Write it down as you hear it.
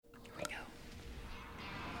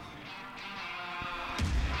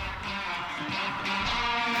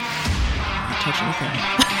touch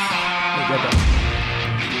anything.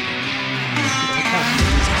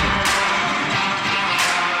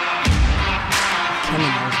 Kelly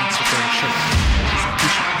knows wants to throw a shirt. He's like, you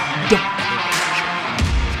should don't ever wear a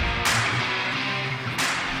shirt.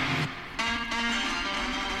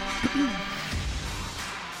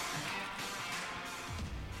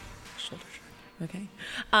 Shoulder shrug. Okay.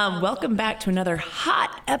 Welcome back to another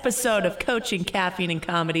hot episode of Coaching Caffeine and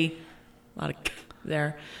Comedy. A lot of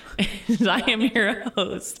there. I am your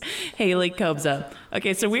host, Haley Kobza.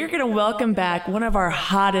 Okay, so we're going to welcome back one of our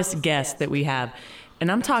hottest guests that we have.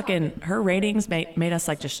 And I'm talking, her ratings made us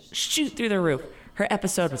like just shoot through the roof. Her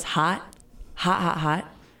episode was hot.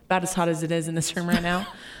 About as hot as it is in this room right now.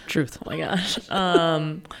 Truth. Oh my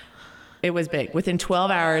gosh. It was big. Within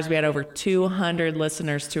 12 hours, we had over 200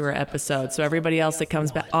 listeners to her episode. So everybody else that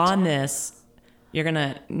comes back on this, you're going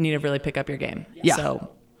to need to really pick up your game. Yeah.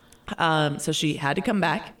 So she had to come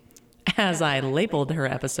back. As I labeled her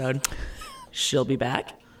episode, she'll be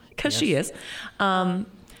back. Because she is. For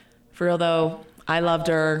real, though, I loved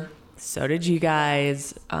her. So did you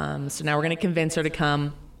guys. So now we're going to convince her to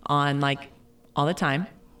come on, like, all the time.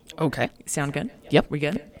 Okay. Sound good? Yep. We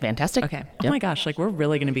good? Fantastic. Okay. Yep. Oh, my gosh. Like, we're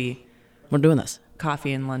really going to be We're doing this.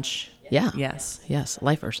 coffee and lunch. Yeah. Yes. Yes.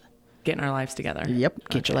 Lifers. Getting our lives together. Yep.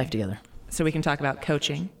 Get your life together. So we can talk about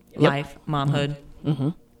coaching, Yep. life, momhood, Mm-hmm.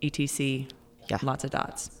 etc. Yeah. Lots of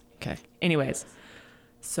dots. Okay. Anyways,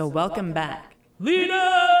 so welcome back,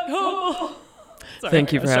 Lena Cole. Sorry,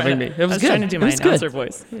 Thank you for having me. It was I was good. trying to do It my was good. announcer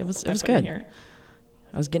voice. It was I put good. in here.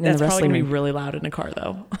 I was getting That's in the probably wrestling gonna be ring. really loud in the car,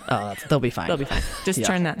 though. Oh, they'll be fine. They'll be fine. Just Yeah.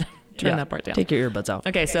 turn that Yeah. part down. Take your earbuds out.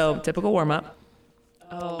 Okay, so typical warm up.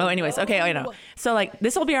 Oh, anyways, okay, I know. So like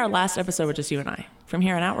this will be our last episode with just you and I. From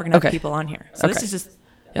here on out, we're gonna have Okay. people on here. So this Okay. is just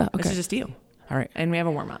Yeah. this Okay. is just you, All right. and we have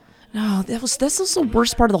a warm up. No, this was the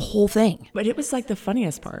worst part of the whole thing. But it was like the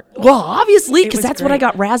funniest part. Well, obviously, It because was that's what I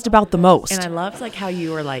great. got razzed about the most. And I loved like how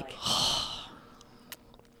you were like,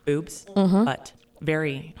 boobs, but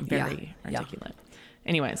very, very Yeah. articulate.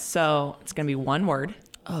 Anyways, so it's going to be one word,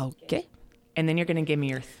 Okay. and then you're going to give me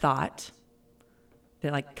your thought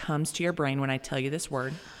that like comes to your brain when I tell you this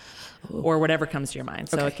word, or whatever comes to your mind.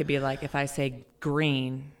 So Okay. it could be like, if I say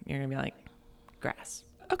green, you're going to be like grass.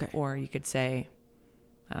 Okay. Or you could say,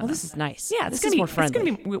 Well, this is nice. yeah, it's this going is to be more friendly. It's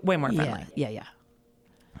going to be way more friendly. Yeah.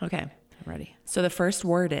 Okay. I'm ready. So the first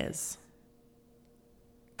word is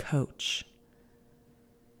coach.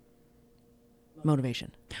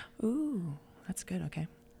 Motivation. Ooh, that's good. Okay.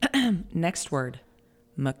 Next word,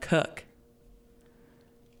 McCook.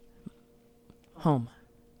 Home.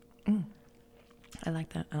 I like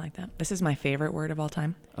that. This is my favorite word of all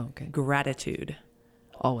time. Okay. Gratitude.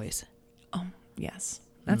 Always. Oh, yes.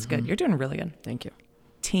 That's good. You're doing really good. Thank you.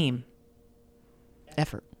 Team.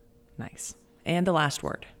 Effort. Nice. And the last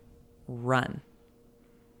word, run.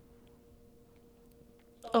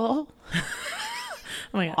 Oh.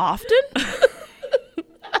 Oh my God. Often?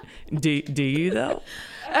 Do you though?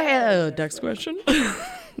 Next question.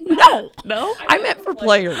 No. No? I meant for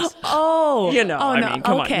players. Oh. You know, Oh, I no. mean,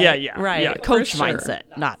 come okay. on. Yeah. Right. Yeah, for coach sure. mindset,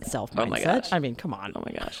 not self mindset. Oh my gosh. I mean, come on. Oh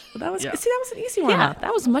my gosh. Well, that was Yeah. see, that was an easy one. Yeah,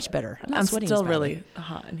 that was much better. I'm, not I'm sweating still as badly. really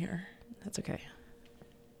hot in here. That's okay.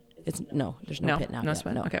 There's no No, pit now. no yet.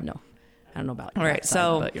 sweat. No, Okay. no. I don't know about All your right, backside,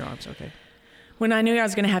 so- but your arm's okay. When I knew I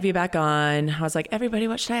was going to have you back on, I was like, everybody,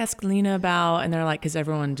 what should I ask Lena about? And they're like, because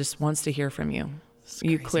everyone just wants to hear from you.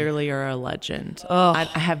 You clearly are a legend. Oh. I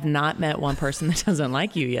have not met one person that doesn't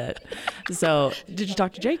like you yet. So, Did you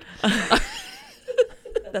talk to Jake?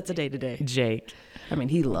 That's a day to day. Jake. I mean,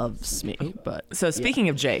 he loves me, but So speaking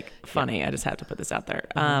of Jake, funny, I just have to put this out there.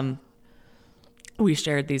 We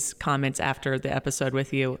shared these comments after the episode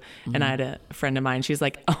with you, and I had a friend of mine. She's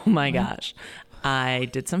like, oh my gosh, I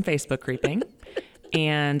did some Facebook creeping,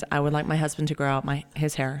 and I would like my husband to grow out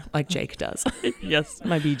his hair like Jake does. yes,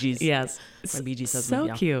 my BGs. Yes. My BG husband. So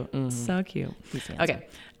yeah. cute. So cute. He's handsome.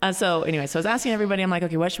 Okay. So anyway, so I was asking everybody, I'm like,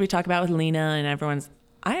 okay, what should we talk about with Lena? And everyone's,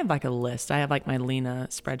 I have like a list. I have like my Lena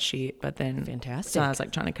spreadsheet, but then. Fantastic. So I was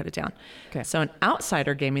like trying to cut it down. Okay. So an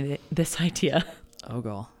outsider gave me this idea. Oh,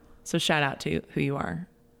 girl. So shout out to who you are.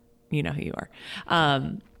 You know who you are.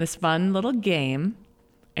 This fun little game,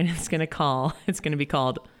 and it's going to be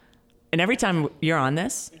called, and every time you're on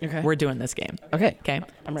this, Okay. we're doing this game. Okay. Okay.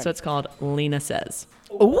 I'm ready. So it's called Lena Says.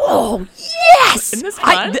 Oh, yes. Isn't this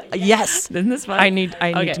fun? Yes. Isn't this fun? I need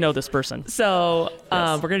Okay. to know this person. So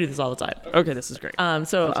we're going to do this all the time. Okay, this is great.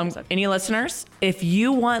 Any listeners, if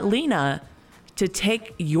you want Lena to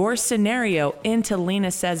take your scenario into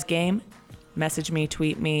Lena Says game, message me,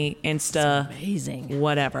 tweet me, Insta, Amazing.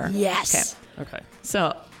 whatever. Yes. Okay. Okay.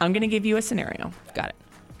 So I'm going to give you a scenario. Got it.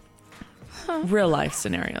 real life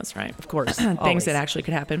scenarios, right? Of course. Things Always. that actually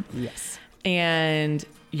could happen. Yes. And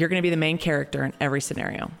you're going to be the main character in every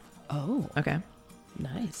scenario. Oh, Okay.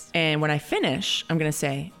 nice. And when I finish, I'm going to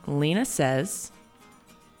say, Lena says,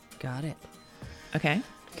 Got it. okay?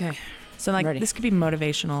 Okay. So like Ready. this could be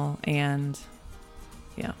motivational and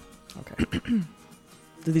yeah. Okay.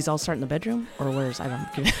 Do these all start in the bedroom or where's I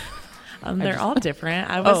don't. They're all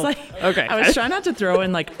different. I was okay. I was trying not to throw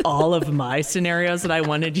in like all of my scenarios that I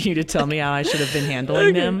wanted you to tell me how I should have been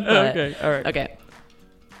handling them. But, Okay, all right. Okay.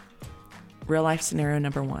 Real life scenario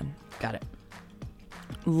number 1. Got it.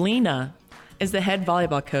 Lena is the head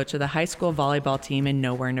volleyball coach of the high school volleyball team in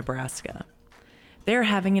Nowhere, Nebraska. They're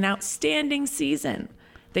having an outstanding season.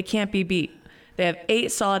 They can't be beat. They have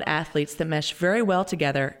 8 solid athletes that mesh very well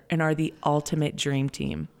together and are the ultimate dream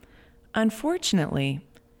team. Unfortunately,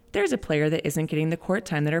 there's a player that isn't getting the court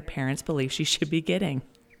time that her parents believe she should be getting.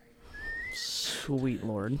 Sweet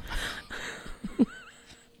Lord.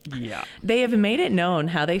 Yeah. They have made it known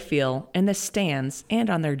how they feel in the stands and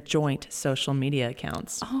on their joint social media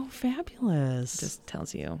accounts. Oh, fabulous. Just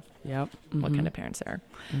tells you Yep. what kind of parents they are.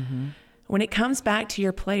 When it comes back to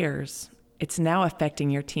your players, it's now affecting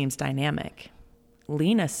your team's dynamic.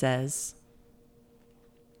 Lena says,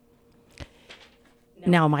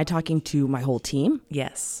 Now, am I talking to my whole team?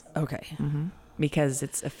 yes, Okay. because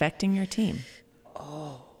it's affecting your team.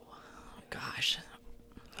 Gosh.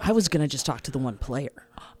 I was going to just talk to the one player.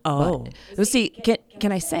 Oh, Let's see,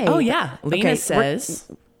 can I say? oh yeah. Lena Okay, says,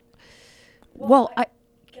 Well,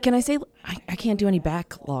 can I say I can't do any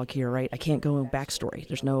backlog here, right? I can't go backstory.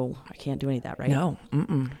 I can't do any of that, right? no,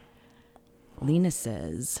 Lena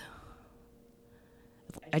says,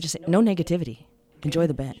 I just say, no negativity. Enjoy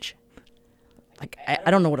the bench. Like, I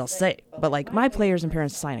don't know what else to say, but like my players and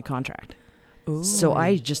parents sign a contract. So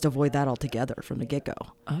I just avoid that altogether from the get-go.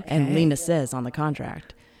 Okay. And Lena says on the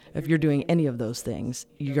contract, if you're doing any of those things,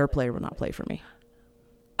 your player will not play for me.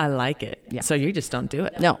 I like it. Yeah. So you just don't do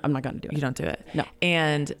it. No, I'm not going to do it. You don't do it. No.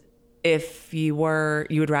 And if you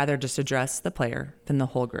would rather just address the player than the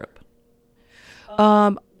whole group.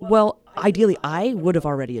 Well, ideally, I would have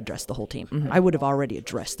already addressed the whole team. I would have already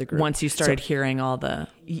addressed the group. Once you started hearing all the,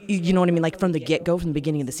 You know what I mean? Like from the get-go, from the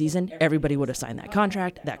beginning of the season, everybody would have signed that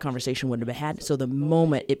contract. That conversation would have been had. So the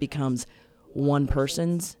moment it becomes one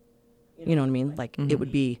person's, you know what I mean? Like it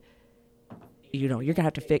would be, you're going to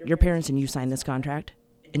have to fix your parents and you sign this contract,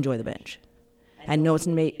 enjoy the bench. And no,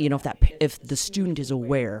 if the student is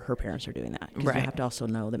aware her parents are doing that. Because Right. you have to also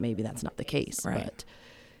know that maybe that's not the case. Right. But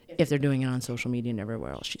if they're doing it on social media and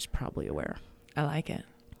everywhere else, she's probably aware. I like it.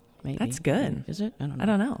 Maybe. That's good. Is it? I don't know. I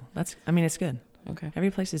don't know. It's good. Okay.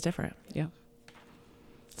 Every place is different. Yeah.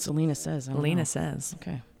 Selena says. I don't Lena know. says.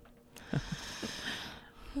 Okay.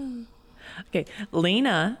 Okay.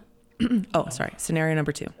 Lena. Oh, sorry. Scenario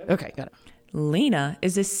number 2. Okay, got it. Lena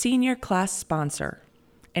is a senior class sponsor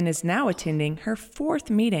and is now attending her 4th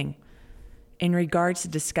meeting in regards to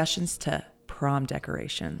discussions to prom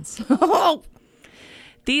decorations.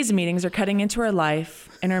 These meetings are cutting into her life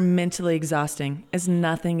and are mentally exhausting as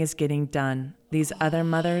nothing is getting done. These other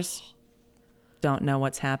mothers don't know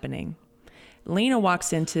what's happening. Lena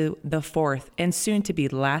walks into the 4th and soon to be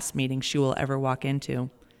last meeting she will ever walk into.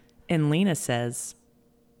 And Lena says,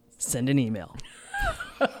 Send an email.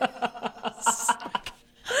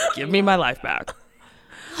 Give me my life back.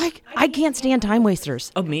 Like, I can't stand time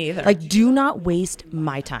wasters. oh, me either. Like, do not waste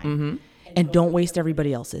my time. And don't waste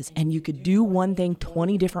everybody else's. And you could do one thing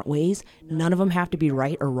 20 different ways. None of them have to be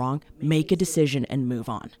right or wrong. Make a decision and move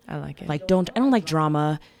on. I like it. Like, I don't like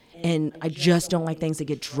drama. And I just don't like things that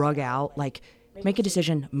get drug out. Like, make a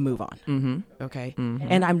decision, move on. Okay?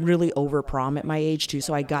 And I'm really over prom at my age, too.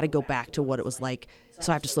 So I got to go back to what it was like.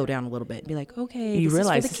 So I have to slow down a little bit and be like, okay, you this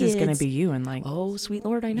realize is this for the is going to kids. be you and like, Oh, sweet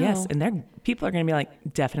Lord, I know. yes. And people are going to be like,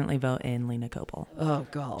 definitely vote in Lena Kopel. Oh,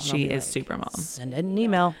 God. And She I'll be is like, super mom. Send an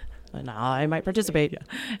email, and I might participate.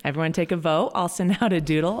 Everyone take a vote. I'll send out a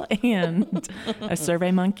doodle and a survey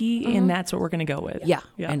monkey, and that's what we're going to go with. Yeah,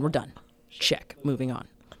 and we're done. Check. Moving on.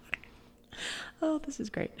 Oh, this is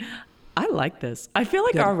great. I like this. I feel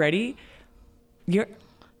like Good. already you're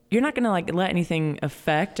not going to like let anything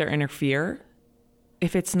affect or interfere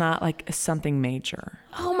if it's not like something major.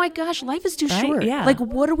 Oh my gosh, life is too Right? short. Yeah. Like,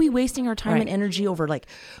 what are we wasting our time Right. and energy over? Like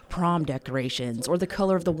prom decorations, or the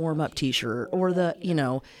color of the warm-up T-shirt, or the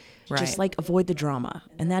Right. just like avoid the drama.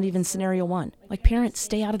 And that even scenario 1. Like, parents,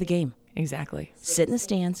 stay out of the game. Exactly. Sit in the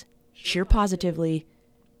stands. Cheer positively.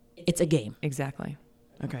 It's a game. Exactly.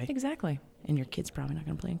 Okay. Exactly. And your kid's probably not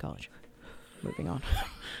going to play in college. Moving on.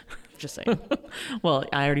 Just saying. Well,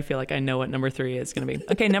 I already feel like I know what number 3 is going to be.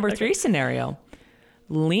 Okay, number 3 scenario.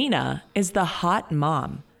 Lena is the hot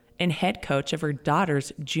mom and head coach of her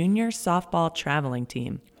daughter's junior softball traveling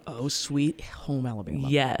team. Oh, sweet home Alabama.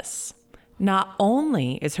 Yes. Not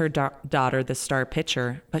only is her daughter the star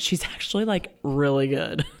pitcher, but she's actually like really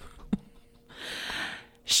good.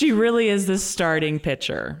 She really is the starting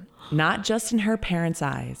pitcher, not just in her parents'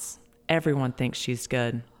 eyes. Everyone thinks she's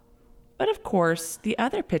good. But of course, the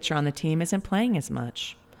other pitcher on the team isn't playing as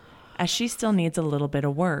much, as she still needs a little bit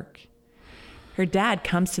of work. Her dad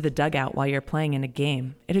comes to the dugout while you're playing in a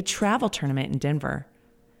game at a travel tournament in Denver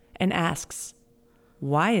and asks,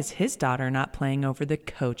 why is his daughter not playing over the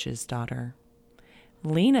coach's daughter?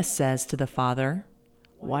 Lena says to the father,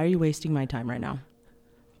 Why are you wasting my time right now?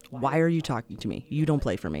 Why are you talking to me? You don't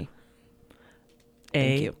play for me.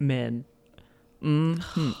 Thank you. Amen.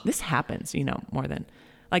 Mm-hmm. This happens, more than,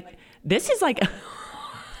 like, this is like...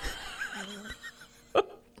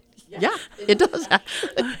 Yeah, it does. I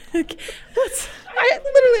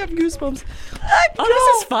literally have goosebumps.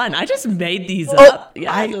 This is fun. I just made these up.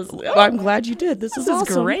 Yeah, I'm glad you did. This is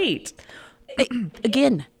awesome. Great.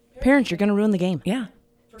 Again, parents, you're going to ruin the game. Yeah.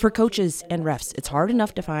 For coaches and refs, it's hard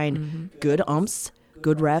enough to find good umps,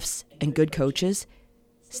 good refs, and good coaches.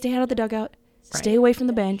 Stay out of the dugout. Right. Stay away from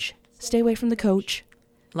the bench. Stay away from the coach.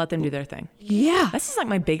 Let them do their thing. Yeah. This is like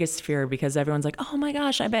my biggest fear because everyone's like, oh my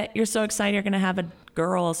gosh, I bet you're so excited you're going to have a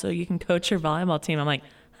girl so you can coach your volleyball team. I'm like,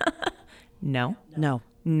 no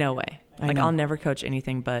way. I'll never coach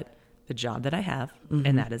anything but the job that I have,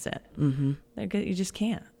 and that is it. Mm-hmm. You just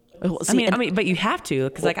can't. Well, see, I mean, but you have to,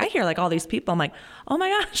 because I hear like all these people. I'm like, oh my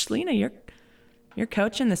gosh, Lena, you're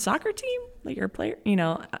coaching the soccer team, like you're a player.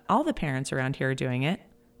 All the parents around here are doing it.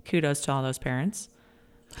 Kudos to all those parents.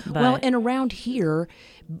 Well, and around here,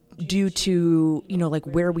 due to, like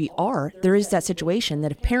where we are, there is that situation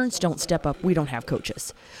that if parents don't step up, we don't have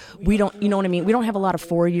coaches. We don't, you know what I mean? We don't have a lot of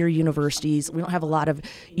 4-year universities. We don't have a lot of,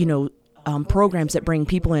 programs that bring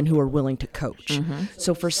people in who are willing to coach. Mm-hmm.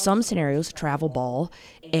 So for some scenarios, travel ball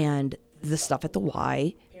and the stuff at the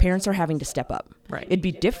Y, parents are having to step up. Right. It'd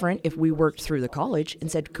be different if we worked through the college and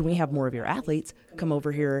said, can we have more of your athletes come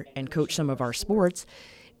over here and coach some of our sports?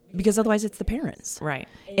 Because otherwise it's the parents. Right.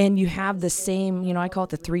 And you have the same, I call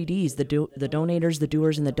it the 3Ds, the donators, the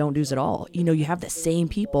doers, and the don't do's at all. You have the same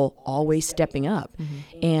people always stepping up.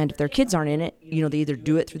 Mm-hmm. And if their kids aren't in it, they either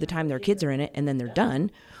do it through the time their kids are in it and then they're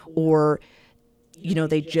done, or,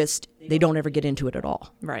 they don't ever get into it at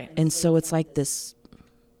all. Right. And so it's like this,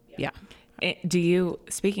 yeah.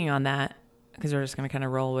 Speaking on that, because we're just going to kind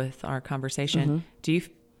of roll with our conversation,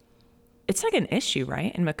 it's like an issue,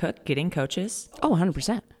 right, in McCook getting coaches? Oh,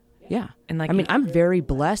 100%. Yeah. And I'm very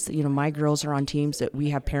blessed that, my girls are on teams that we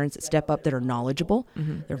have parents that step up that are knowledgeable.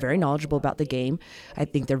 Mm-hmm. They're very knowledgeable about the game. I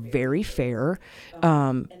think they're very fair.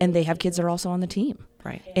 And they have kids that are also on the team.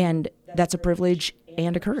 Right. And that's a privilege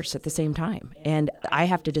and a curse at the same time. And I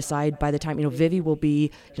have to decide by the time, Vivi will be,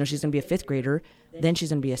 she's going to be a 5th grader. Then she's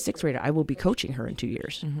going to be a 6th grader. I will be coaching her in 2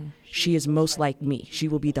 years. Mm-hmm. She is most like me. She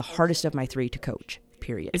will be the hardest of my 3 to coach.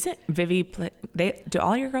 Period. Isn't Vivi do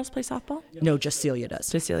all your girls play softball? No, just Celia does.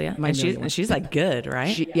 Just Celia? And she's like good,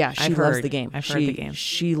 right? She loves the game. I've heard the game.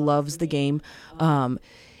 She loves the game.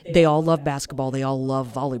 They all love basketball. They all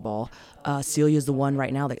love volleyball. Celia's the one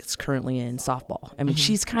right now that's currently in softball. I mean,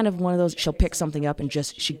 she's kind of one of those, she'll pick something up and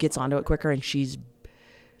she gets onto it quicker, and she's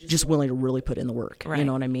just willing to really put in the work. Right. You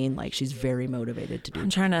know what I mean? Like, she's very motivated to do it. I'm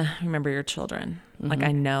trying to remember your children. Mm-hmm. Like,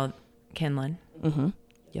 I know Kenlyn. Mm-hmm.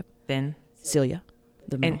 Yep. Then Celia.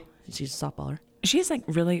 She's a softballer. She's like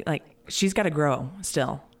really she's got to grow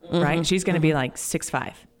still, right? She's going to be like 6'5".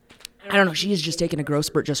 I don't know. She has just taken a growth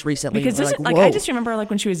spurt just recently. Because I just remember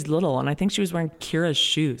when she was little, and I think she was wearing Kira's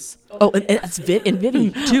shoes. Oh, and it's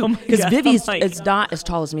Vivi too. Because Vivi's is not as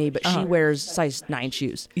tall as me, but she wears size 9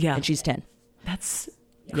 shoes. Yeah, and she's 10. That's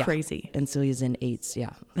crazy. And Celia's in 8s. Yeah,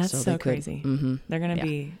 that's so crazy. Mm-hmm. They're going to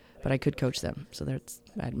be. But I could coach them, so that's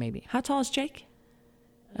maybe. How tall is Jake?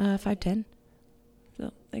 5'10".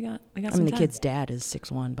 So they got. I mean, the kid's dad is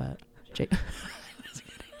 6'1", but Jake.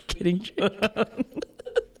 Kidding, Jake.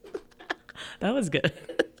 That was good.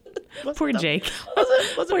 Poor Jake.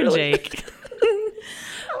 Poor Jake.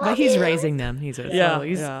 But he's raising them. He's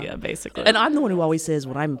basically. And I'm the one who always says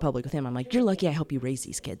when I'm in public with him, I'm like, "You're lucky I help you raise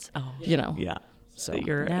these kids." Oh, Yeah. So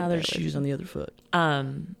now there's shoes on the other foot.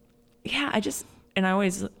 Yeah.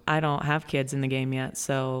 I don't have kids in the game yet,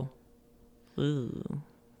 so,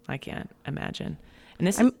 I can't imagine.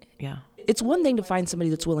 And it's one thing to find somebody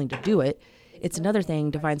that's willing to do it. It's another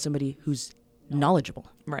thing to find somebody who's knowledgeable.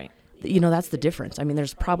 Right. That's the difference. I mean,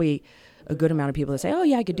 there's probably a good amount of people that say, oh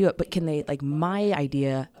yeah, I could do it. But can they, like, my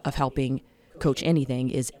idea of helping coach anything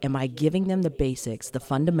is, am I giving them the basics, the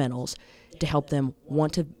fundamentals to help them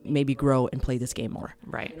want to maybe grow and play this game more?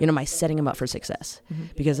 Right. Am I setting them up for success?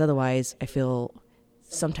 Because otherwise I feel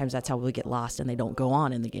sometimes that's how we get lost and they don't go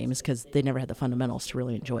on in the game, is because they never had the fundamentals to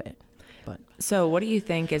really enjoy it. But So what do you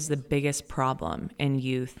think is the biggest problem in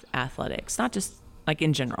youth athletics? Not just like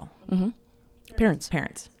in general, parents,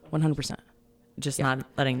 parents, 100%. just not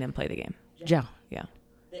letting them play the game. Yeah. Yeah.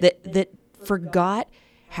 That forgot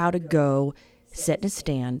how to go sit in a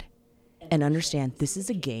stand and understand this is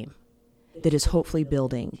a game that is hopefully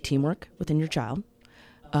building teamwork within your child,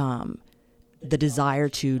 the desire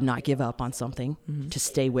to not give up on something, to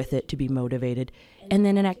stay with it, to be motivated, and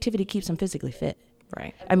then an activity keeps them physically fit.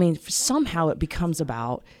 Right. I mean, somehow it becomes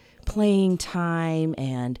about playing time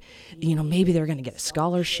and, maybe they're going to get a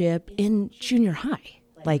scholarship in junior high.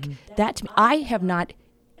 Like that, to me, I have not,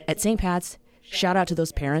 at St. Pat's, shout out to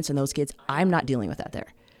those parents and those kids, I'm not dealing with that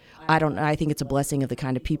there. I think it's a blessing of the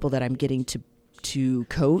kind of people that I'm getting to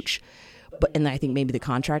coach, and I think maybe the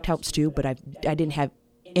contract helps too, but I didn't have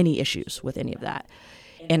any issues with any of that.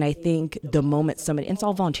 And I think the moment somebody, and it's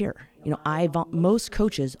all volunteer, most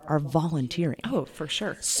coaches are volunteering. Oh, for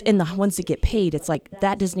sure. And the ones that get paid, it's like,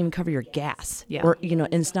 that doesn't even cover your gas. Yeah. Or, and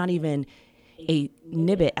it's not even a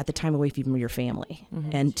nibbit at the time away from your family.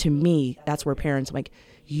 And to me, that's where parents, I'm like,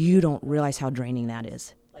 you don't realize how draining that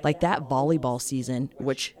is. Like that volleyball season,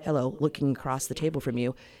 which, hello, looking across the table from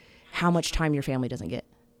you, how much time your family doesn't get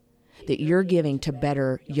that you're giving to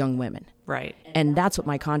better young women. Right. And that's what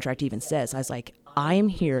my contract even says. I was like, I am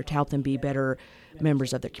here to help them be better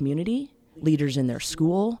members of their community, leaders in their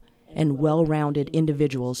school, and well-rounded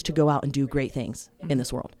individuals to go out and do great things in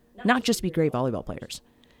this world, not just be great volleyball players.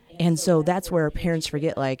 And so that's where parents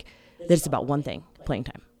forget, like, that it's about one thing, playing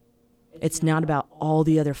time. It's not about all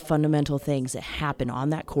the other fundamental things that happen on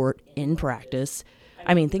that court in practice.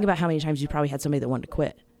 I mean, think about how many times you probably had somebody that wanted to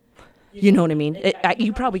quit. You know what I mean?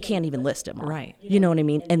 You probably can't even list them all. Right. You know what I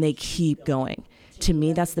mean? And they keep going. To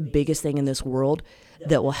me, that's the biggest thing in this world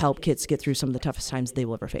that will help kids get through some of the toughest times they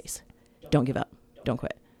will ever face. Don't give up. Don't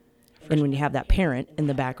quit. And when you have that parent in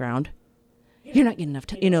the background, you're not getting enough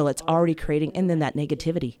time. It's already creating, and then that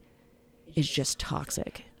negativity is just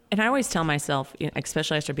toxic. And I always tell myself,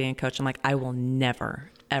 especially after being a coach, I'm like, I will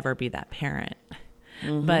never, ever be that parent.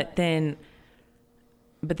 But then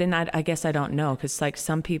I guess I don't know, because like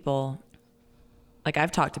some people, like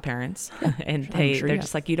I've talked to parents, and they're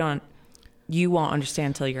just like, you won't understand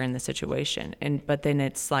until you're in the situation. But then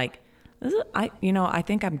it's like, I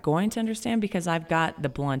think I'm going to understand because I've got the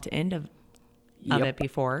blunt end of it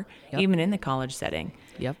before, even in the college setting.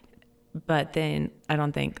 Yep. But then I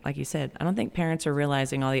don't think, like you said, I don't think parents are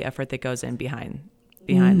realizing all the effort that goes in behind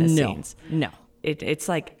the scenes. No. It's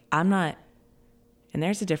like, I'm not, and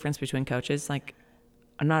there's a difference between coaches. Like,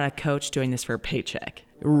 I'm not a coach doing this for a paycheck.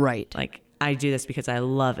 Right. Like, I do this because I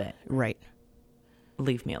love it. Right.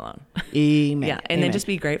 Leave me alone. Amen. Yeah. And then just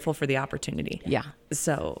be grateful for the opportunity. Yeah.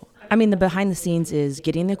 So, I mean, the behind the scenes is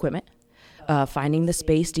getting the equipment, finding the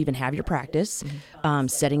space to even have your practice,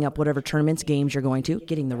 setting up whatever tournaments, games you're going to,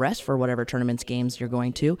 getting the rest for whatever tournaments, games you're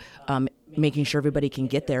going to, making sure everybody can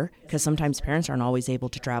get there, because sometimes parents aren't always able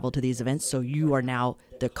to travel to these events. So you are now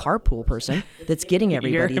the carpool person that's getting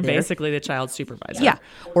everybody you're there. basically the child supervisor. Yeah.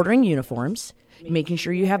 Ordering uniforms, making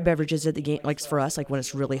sure you have beverages at the game. Like for us, like when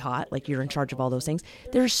it's really hot, like you're in charge of all those things.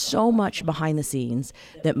 There's so much behind the scenes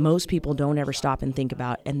that most people don't ever stop and think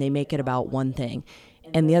about, and they make it about one thing.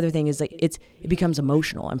 And the other thing is like it becomes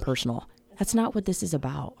emotional and personal. That's not what this is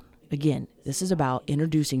about. Again, this is about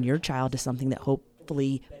introducing your child to something that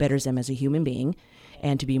hopefully betters them as a human being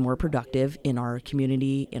and to be more productive in our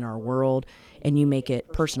community, in our world, and you make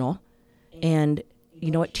it personal. And you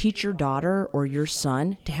know what? Teach your daughter or your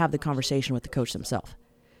son to have the conversation with the coach themselves.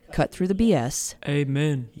 Cut through the BS.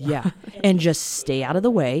 Amen. Yeah. And just stay out of the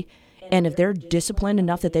way. And if they're disciplined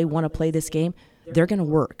enough that they want to play this game, they're going to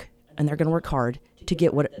work. And they're going to work hard to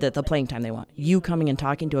get the playing time they want. You coming and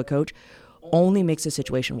talking to a coach only makes the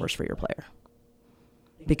situation worse for your player.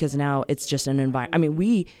 Because now it's just an environment. I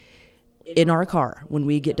mean, in our car, when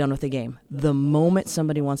we get done with the game, the moment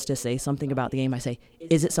somebody wants to say something about the game, I say,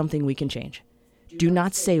 is it something we can change? Do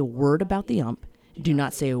not say a word about the ump. Do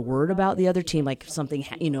not say a word about the other team, like something,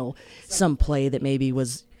 some play that maybe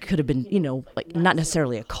could have been, like not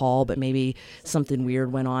necessarily a call, but maybe something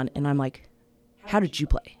weird went on. And I'm like, how did you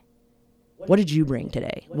play? What did you bring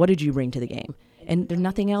today? What did you bring to the game? And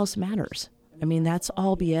nothing else matters. I mean, that's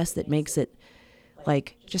all BS that makes it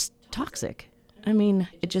like just toxic. I mean,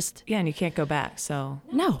 it just... Yeah, and you can't go back, so...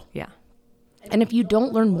 No. Yeah. And if you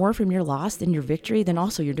don't learn more from your loss than your victory, then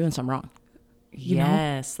also you're doing something wrong. You know?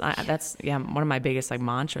 Yes. That's one of my biggest like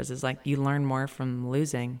mantras is like you learn more from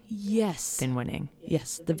losing Yes. than winning.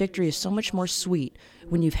 Yes, the victory is so much more sweet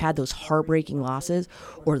when you've had those heartbreaking losses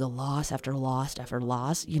or the loss after loss after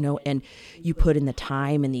loss, you know, and you put in the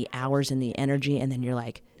time and the hours and the energy, and then you're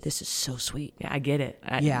like, this is so sweet. Yeah, I get it.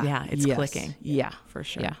 Yeah. It's Yes. clicking. Yeah. For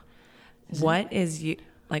sure. Yeah.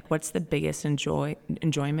 What's the biggest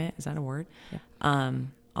enjoyment? Is that a word? Yeah.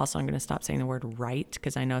 Also, I'm going to stop saying the word right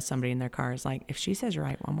because I know somebody in their car is like, if she says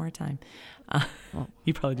right one more time,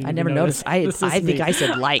 you probably didn't. I even never noticed. notice. I think I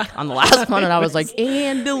said like on the last one, and I was like,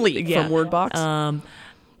 and delete from word box.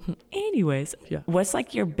 Anyways, what's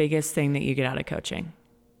like your biggest thing that you get out of coaching?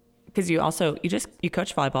 Because you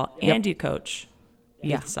coach volleyball and you coach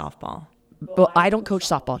youth softball. Well, I don't coach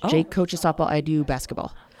softball. Jake coaches softball. I do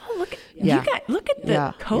basketball. Oh, look at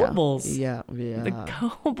the Cobles. Yeah. The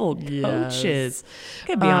Coble coaches.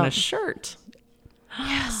 Could be on a shirt.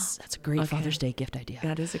 Yes, that's a great Father's Day gift idea.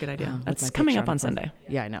 That is a good idea. With That's my coming picture up on the front. Sunday.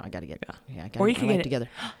 Yeah, I know. I got to get it. Yeah, Or you get could my get life together.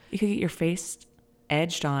 You could get your face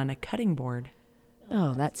edged on a cutting board.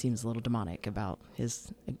 Oh, that seems a little demonic about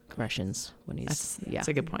his aggressions when he's. That's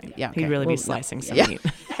a good point. Yeah, He'd okay. really be Well, slicing some yeah. meat.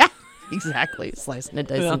 Exactly. Slicing and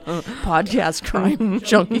dicing. Podcast crime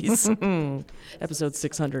junkies. Episode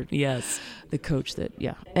 600. Yes. The coach that,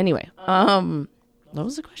 yeah. Anyway, what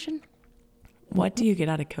was the question? What do you get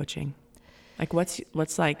out of coaching? Like what's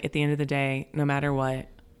like at the end of the day, no matter what?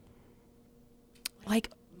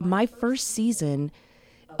 Like my first season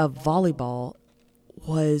of volleyball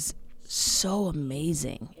was so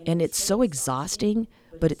amazing, and it's so exhausting,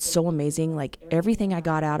 but it's so amazing. Like everything I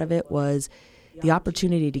got out of it was the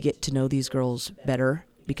opportunity to get to know these girls better,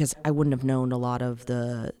 because I wouldn't have known a lot of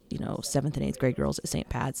the, 7th and 8th grade girls at St.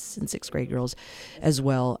 Pat's and 6th grade girls as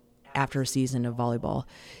well after a season of volleyball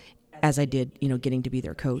as I did, getting to be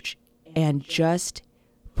their coach, and just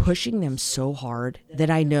pushing them so hard that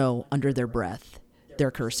I know under their breath they're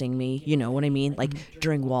cursing me, you know what I mean? Like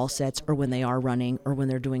during wall sets, or when they are running, or when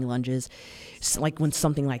they're doing lunges. Like when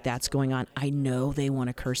something like that's going on, I know they want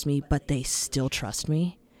to curse me, but they still trust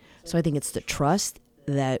me. So I think it's the trust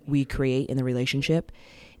that we create in the relationship,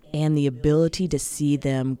 and the ability to see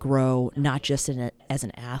them grow, not just as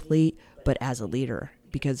an athlete, but as a leader.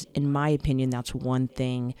 Because in my opinion, that's one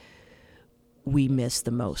thing we miss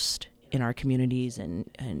the most in our communities and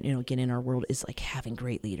again in our world, is like having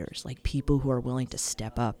great leaders, like people who are willing to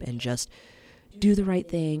step up and just do the right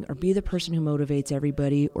thing, or be the person who motivates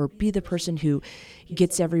everybody, or be the person who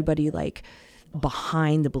gets everybody like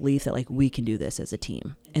behind the belief that like we can do this as a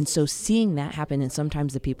team. And so seeing that happen, and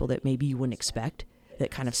sometimes the people that maybe you wouldn't expect,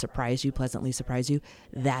 that kind of pleasantly surprise you,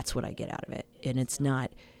 that's what I get out of it. And it's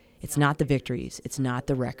not the victories, it's not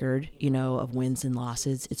the record, of wins and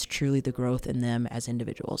losses. It's truly the growth in them as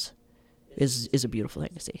individuals is a beautiful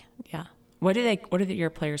thing to see. Yeah. What do your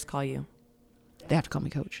players call you? They have to call me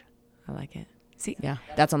coach. I like it. See, yeah,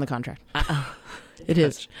 that's on the contract. It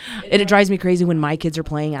is. And it drives me crazy when my kids are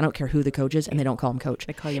playing. I don't care who the coach is, and they don't call him coach.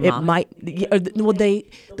 They call you mom.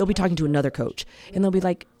 They'll be talking to another coach, and they'll be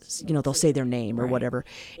like, they'll say their name or whatever.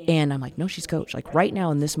 And I'm like, no, she's coach. Like right now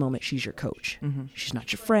in this moment, she's your coach. Mm-hmm. She's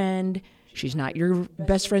not your friend. She's not your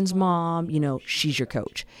best friend's mom. She's your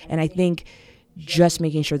coach. And I think just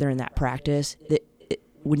making sure they're in that practice, that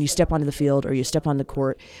when you step onto the field or you step on the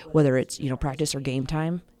court, whether it's, practice or game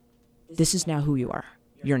time, this is now who you are.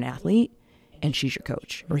 You're an athlete, and she's your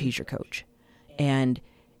coach, or he's your coach. And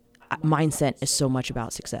mindset is so much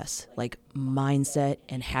about success. Like mindset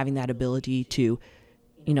and having that ability to,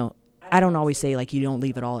 I don't always say like you don't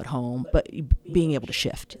leave it all at home, but being able to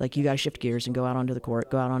shift. Like you got to shift gears and go out onto the court,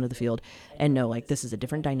 go out onto the field, and know like this is a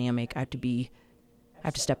different dynamic. I have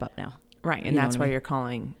to step up now. Right, and that's why you're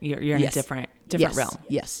calling. You're in a different realm.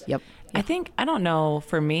 Yes. Yep. I think, I don't know,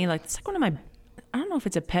 for me, like it's like one of my, I don't know if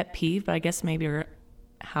it's a pet peeve, but I guess maybe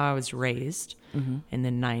how I was raised in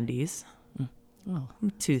the 90s,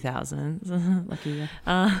 2000s. Lucky you.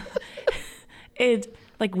 It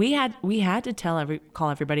like we had to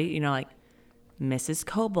call everybody, like Mrs.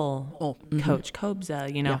 Coble, Coach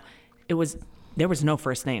Kobza. There was no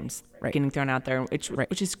first names getting thrown out there,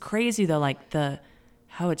 which is crazy though. Like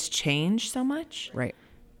how it's changed so much. Right.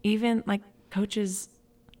 Even like coaches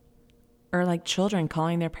or like children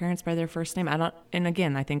calling their parents by their first name. And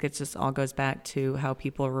again, I think it just all goes back to how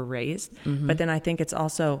people were raised. Mm-hmm. But then I think it's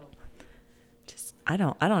also just, I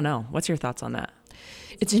don't know. What's your thoughts on that?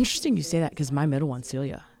 It's interesting you say that, because my middle one,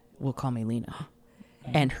 Celia, will call me Lena.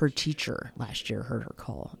 And her teacher last year heard her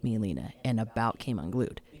call me Lena and about came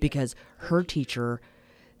unglued, because her teacher,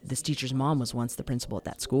 this teacher's mom, was once the principal at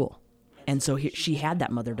that school. And so she had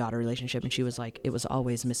that mother-daughter relationship, and she was like, it was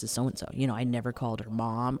always Mrs. So-and-so. You know, I never called her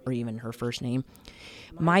mom or even her first name.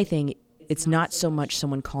 My thing, it's not so much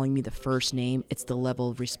someone calling me the first name, it's the level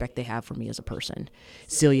of respect they have for me as a person.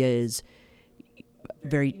 Celia is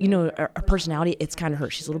very, you know, her personality, it's kind of her.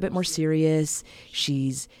 She's a little bit more serious.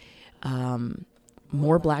 She's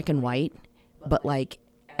more black and white. But like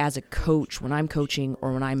as a coach, when I'm coaching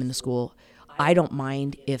or when I'm in the school, I don't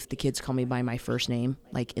mind if the kids call me by my first name,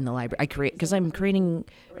 like in the library. Because I'm creating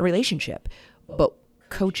a relationship. But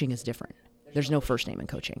coaching is different. There's no first name in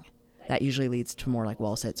coaching. That usually leads to more like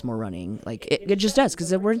wall sits, more running. Like it just does,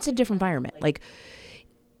 because it's a different environment. Like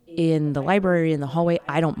in the library, in the hallway,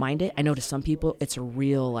 I don't mind it. I know to some people it's a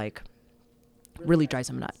real, like, really drives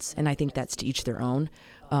them nuts. And I think that's to each their own.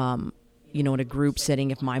 You know, in a group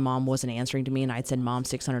setting, if my mom wasn't answering to me and I'd said mom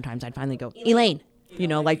 600 times, I'd finally go, Elaine, you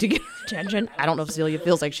know, like to get her attention. I don't know if Celia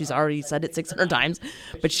feels like she's already said it 600 times,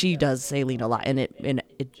 but she does say Elaine a lot. And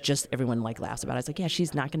it just, everyone like laughs about it. It's like, yeah,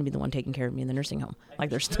 she's not going to be the one taking care of me in the nursing home. Like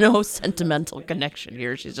there's no sentimental connection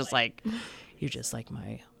here. She's just like, you're just like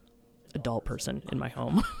my adult person in my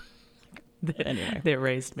home. Anyway. That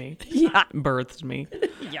raised me. Yeah. Birthed me.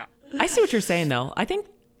 Yeah. I see what you're saying, though. I think,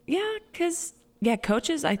 because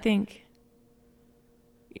coaches, I think,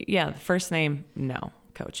 the first name, no,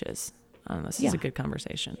 coaches. This is a good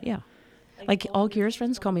conversation. Yeah. Like all Kira's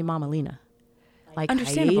friends call me Mama Lena. Like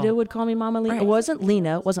Understandable. Aida would call me Mama Lena. Right. It wasn't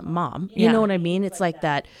Lena, it wasn't Mom. You Yeah. know what I mean? It's like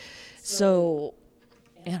that. So,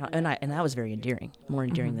 and that was very endearing, more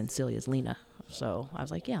endearing than Celia's Lena. So I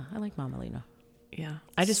was like, yeah, I like Mama Lena. Yeah.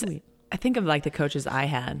 Sweet. I think of like the coaches I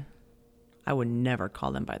had. I would never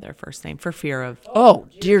call them by their first name for fear of Oh,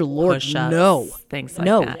 dear Lord, push-ups, no. things like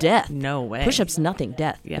no, that. death. No way. Push-ups, nothing,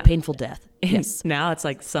 death. Yeah. A painful death. And Yes. now it's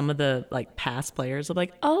like some of the like past players are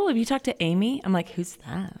like, oh, have you talked to Amy? I'm like, who's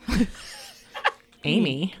that?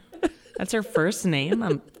 Amy. That's her first name.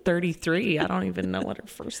 I'm 33. I don't even know what her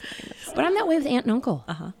first name is. But I'm that way with aunt and uncle.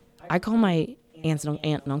 I call my aunt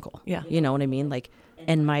and uncle. Yeah. You know what I mean? Like,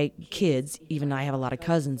 and my kids, even I have a lot of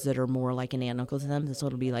cousins that are more like an aunt and uncle to them. So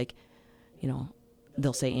it'll be like, you know,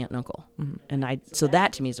 they'll say aunt and uncle. And so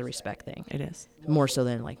that to me is a respect thing. It is. More so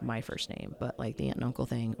than like my first name, but like the aunt and uncle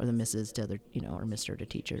thing or the Mrs. to other, you know, or Mr. to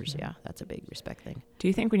teachers. Yeah, that's a big respect thing. Do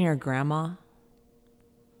you think when you're a grandma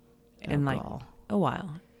in like Alcohol. a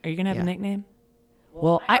while, are you going to have a Yeah. nickname?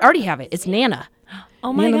 Well, I already have it. It's Nana.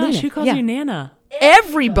 Oh my Nana gosh, Lena. who calls Yeah. you Nana?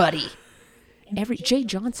 Everybody. Jay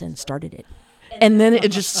Johnson started it. And then it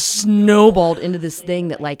just snowballed into this thing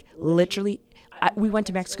that like literally we went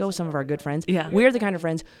to Mexico with some of our good friends. Yeah. We're the kind of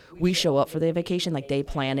friends, we show up for the vacation, like they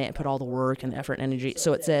plan it and put all the work and effort and energy.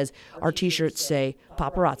 So it says, our t-shirts say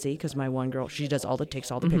paparazzi, because my one girl, she takes all the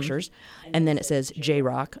pictures. And then it says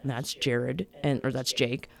J-Rock, and that's Jared, or that's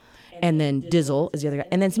Jake. And then Dizzle is the other guy.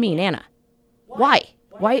 And then it's me, Nana. Why?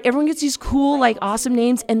 Why everyone gets these cool, like awesome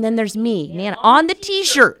names, and then there's me, Nana, on the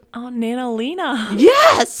t-shirt. Oh, Nana Lena.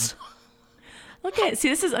 Yes. Look at see,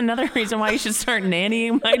 this is another reason why you should start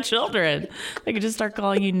nannying my children. I could just start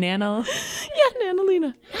calling you Nana. Yeah, Nana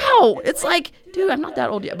Lena. No, it's like, dude, I'm not that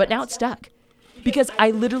old yet, but now it's stuck. Because I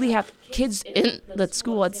literally have kids in the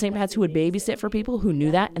school at St. Pat's who would babysit for people who knew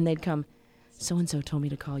that, and they'd come, so-and-so told me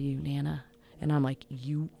to call you Nana. And I'm like,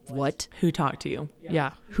 you what? Who talked to you?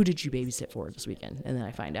 Yeah. Who did you babysit for this weekend? And then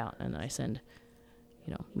I find out, and then I send,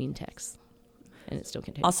 mean texts. And it still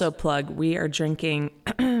continues. Also, plug, we are drinking,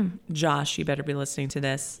 Josh, you better be listening to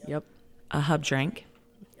this, Yep. a Hub drink.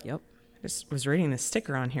 Yep. I just was reading the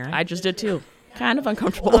sticker on here. I just did too. Kind of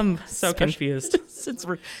uncomfortable. I'm so confused.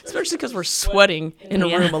 Especially because we're sweating in a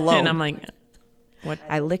Yeah. room alone. And I'm like, what?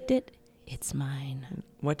 I licked it. It's mine.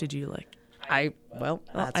 What did you like? That's Well,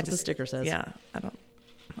 what the sticker says. Yeah,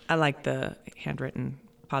 I like the handwritten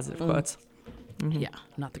positive quotes. Yeah,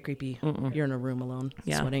 not the creepy. You're in a room alone,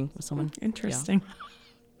 Yeah. sweating with someone. Interesting.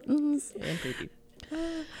 And creepy.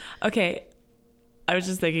 Okay, I was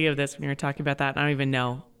just thinking of this when you were talking about that. I don't even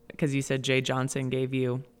know because you said Jay Johnson gave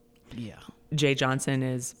you. Yeah. Jay Johnson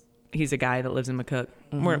he's a guy that lives in McCook.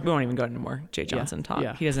 We won't even go into more Jay Johnson talk.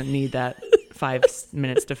 Yeah. He doesn't need that 5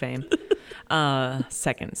 minutes to fame.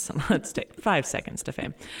 Seconds. Let's take 5 seconds to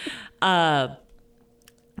fame.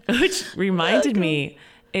 Which reminded me,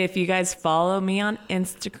 if you guys follow me on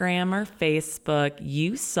Instagram or Facebook,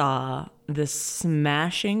 you saw the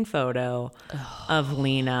smashing photo of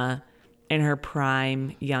Lena in her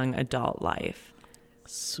prime young adult life.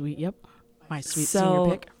 Sweet. Yep. My sweet So,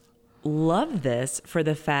 senior pick. love this for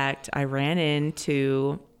the fact I ran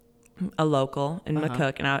into a local in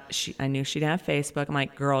McCook, and I knew she'd have Facebook. I'm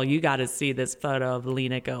like, girl, you got to see this photo of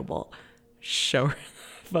Lena Goebel. Show her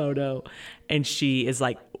the photo. And she is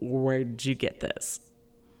like, where'd you get this?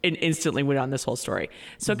 and instantly went on this whole story.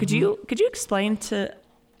 So could you explain to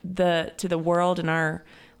the world and our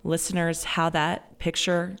listeners how that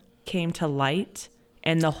picture came to light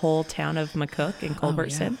in the whole town of McCook and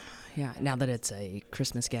Culbertson? Yeah, now that it's a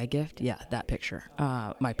Christmas gag gift, that picture.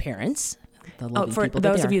 My parents, the lovely For people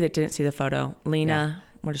those of you that didn't see the photo, Lena,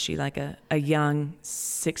 what is she, like a young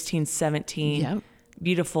 16, 17, Yep.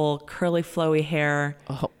 beautiful curly flowy hair,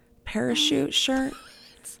 parachute shirt.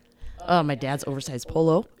 my dad's oversized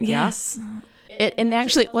polo. Yes. Yeah. And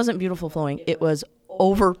actually, it wasn't beautiful flowing. It was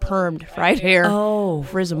over-permed fried hair. Oh.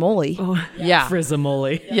 Frizzamole. Oh, yeah.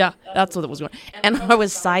 Frizzamole. Yeah, that's what it was going. And I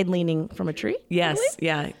was side leaning from a tree. Yes.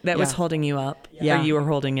 Yeah. That was Yeah. holding you up. Yeah. Or you were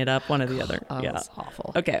holding it up, one or the other. Oh, yeah. it was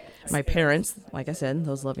awful. Okay. My parents, like I said,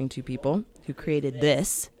 those loving two people who created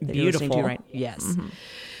this. That you're listening to Beautiful. right? Yes.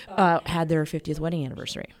 Had their 50th wedding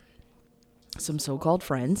anniversary. Some so-called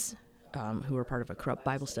friends who were part of a corrupt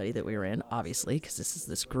Bible study that we were in, obviously, because this is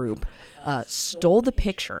this group, stole the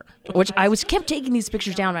picture, which I kept taking these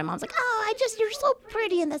pictures down. My mom's like, you're so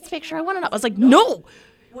pretty in this picture. I want to know. I was like, no,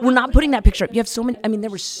 we're not putting that picture up. You have so many. I mean, there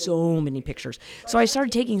were so many pictures. So I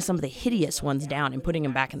started taking some of the hideous ones down and putting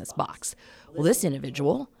them back in this box. Well, this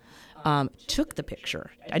individual took the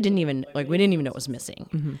picture. We didn't even know it was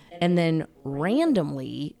missing. And then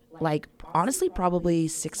randomly, honestly, probably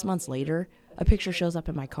 6 months later, a picture shows up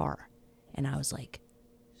in my car. And I was like,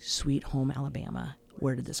 Sweet Home Alabama,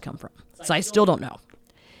 where did this come from? So I still don't know.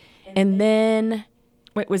 And then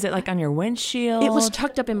Wait, was it like on your windshield? it was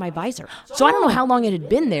tucked up in my visor. So I don't know how long it had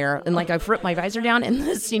been there. And I flipped my visor down and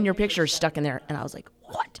the senior picture is stuck in there. And I was like,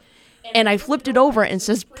 what? And I flipped it over and it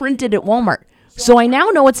says printed at Walmart. So I now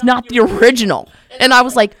know it's not the original. And I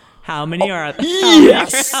was like, How many are out there?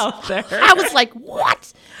 yes. Out there? I was like,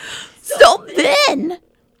 what? So then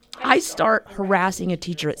I start harassing a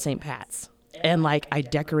teacher at St. Pat's, and I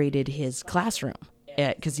decorated his classroom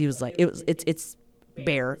because he was like, it's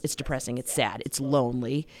bare, it's depressing, it's sad, it's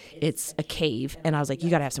lonely, it's a cave, and I was like, you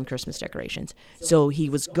got to have some Christmas decorations. So he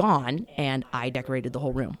was gone, and I decorated the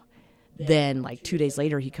whole room. Then 2 days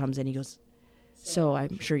later, he comes in, he goes, so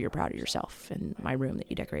I'm sure you're proud of yourself in my room that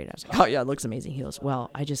you decorated. I was like, oh yeah, it looks amazing. He goes, well,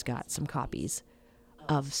 I just got some copies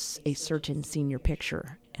of a certain senior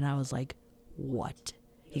picture, and I was like, what?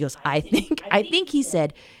 He goes, I think he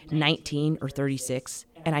said 19 or 36,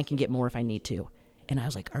 and I can get more if I need to. And I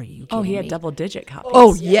was like, are you kidding Oh, he had me? double-digit copies.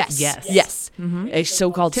 Oh, yes. Yes. Yes. A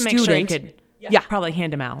so-called To make student. sure he could Yeah. probably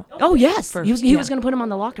hand them out. Oh, yes. He was yeah. going to put him on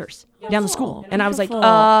the lockers down the school. And I was like, Beautiful.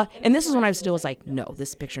 and this is when I still was like, no,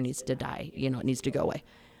 this picture needs to die. It needs to go away.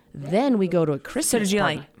 Then we go to a Christmas So did you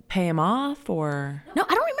party. pay him off or? No,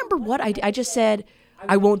 I don't remember what I just said.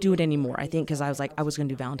 I won't do it anymore. I think because I was like, I was going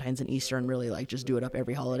to do Valentine's and Easter and really just do it up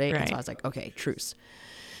every holiday. And Right. so I was like, okay, truce.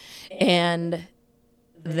 And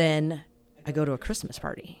then I go to a Christmas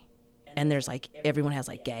party, and there's everyone has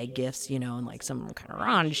gag gifts, and some are kind of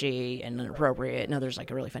raunchy and inappropriate, and others are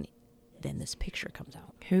really funny. Then this picture comes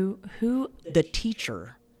out. Who? The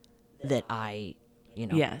teacher that I,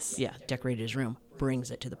 Yes. decorated his room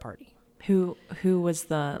brings it to the party. Who was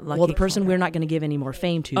the lucky? Well, the person we're not going to give any more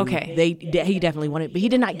fame to. Okay. He definitely wanted, but he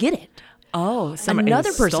did not get it. Oh, somebody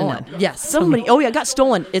Another person. stolen. Now. Yes, somebody. Oh yeah, it got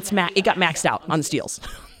stolen. It got maxed out on steals.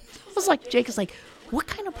 I was like, Jake is like, what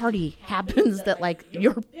kind of party happens that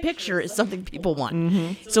your picture is something people want?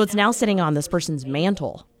 Mm-hmm. So it's now sitting on this person's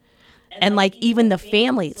mantle, and even the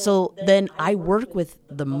family. So then I work with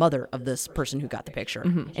the mother of this person who got the picture,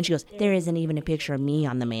 and she goes, there isn't even a picture of me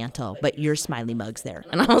on the mantle, but your smiley mug's there.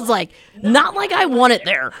 And I was like, not like I want it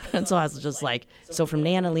there. And so I was just like, so from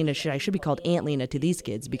Nana Lena, I should be called Aunt Lena to these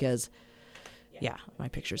kids because. Yeah, my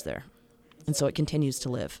picture's there. And so it continues to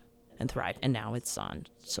live and thrive. And now it's on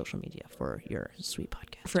social media for your sweet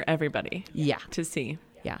podcast. For everybody Yeah. to see.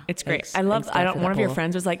 Yeah. It's great. Thanks. I love, Thanks, Dad, for that one of your polo.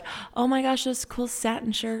 friends was like, oh my gosh, those cool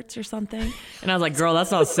satin shirts or something. And I was like, girl, that's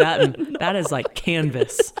not satin. That is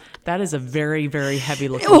canvas. That is a very, very heavy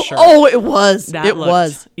looking shirt. Oh, it was. That it looked-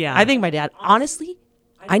 was. yeah. I think my dad, honestly,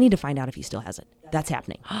 I need to find out if he still has it. That's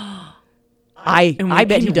happening. I we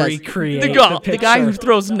bet can he does. recreate The guy who picture.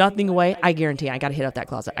 throws nothing away, I guarantee I got to hit up that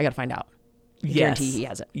closet. I got to find out. Yes. Guarantee he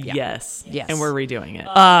has it. Yeah. Yes. Yes. And we're redoing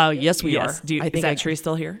it. Yes, we yes. are. Do you, I is think that tree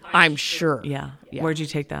still here? I'm sure. Yeah. Yeah. Where'd you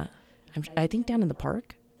take that? I think down in the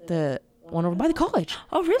park, the one over by the college.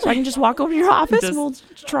 Oh, really? So I can just walk over to your office Just and we'll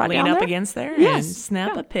trot Lean down up there. against there Yes. and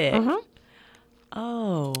snap Yeah. a pic. Uh-huh.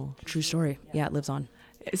 Oh. True story. Yeah, it lives on.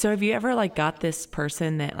 So have you ever got this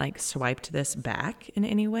person that swiped this back in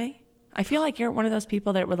any way? I feel like you're one of those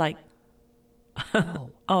people that were like,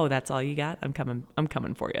 oh, that's all you got? I'm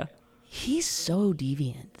coming for you. He's so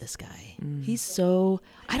deviant, this guy. He's so,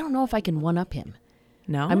 I don't know if I can one-up him.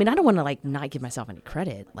 No? I mean, I don't want to like not give myself any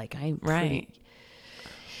credit. Like I'm Right.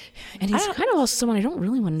 and he's kind of also someone I don't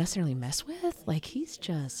really want to necessarily mess with. Like he's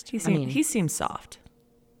just, He he seems soft.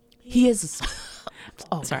 is.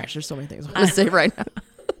 Oh, Sorry. gosh, there's so many things I want to say right now.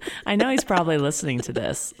 I know he's probably listening to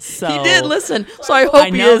this. So He did listen, so I hope I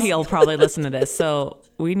he know is. he'll probably listen to this. So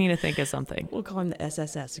we need to think of something. We'll call him the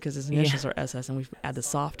SSS because his initials are SS, and we add the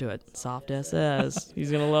soft to it. Soft SS.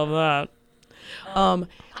 He's gonna love that.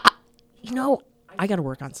 I got to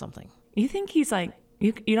work on something. You think he's like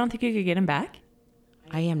you? You don't think you could get him back?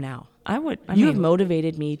 I am now. I would. I You mean, have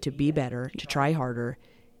motivated me to be better, to try harder,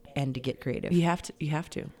 and to get creative. you have to. You have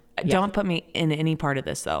to. Yeah. Don't put me in any part of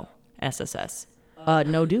this though. SSS.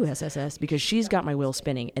 No, do SSS because she's got my wheel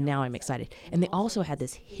spinning, and now I'm excited. And they also had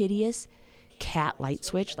this hideous cat light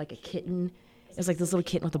switch, like a kitten. It's like this little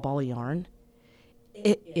kitten with a ball of yarn.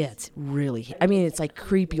 It's really. I mean, it's like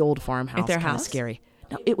creepy old farmhouse. At their kinda house? scary.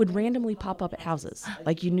 No, it would randomly pop up at houses.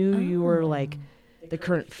 Like you knew you were like the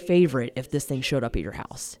current favorite if this thing showed up at your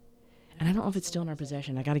house. And I don't know if it's still in our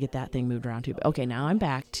possession. I got to get that thing moved around too. But okay, now I'm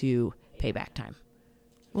back to payback time.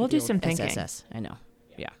 We'll do some thinking. SSS. I know.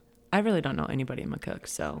 Yeah. I really don't know anybody in McCook,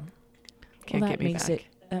 so can't Well, get that me makes back.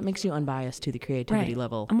 that makes you unbiased to the creativity Right.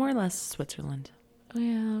 level. I'm more or less Switzerland, Oh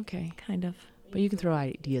yeah, okay. kind of. But you can throw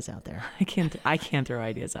ideas out there. I can't throw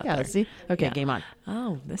ideas out Yeah, there. see? Okay, Yeah. game on.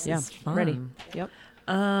 Oh, this Yeah, is fun. ready. Yep.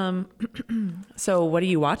 So, what are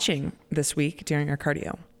you watching this week during your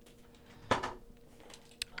cardio?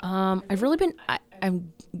 I've really been,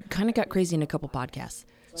 I'm kind of got crazy in a couple podcasts.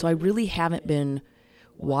 So I really haven't been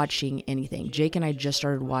watching anything. Jake and I just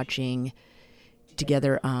started watching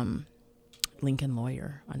together Lincoln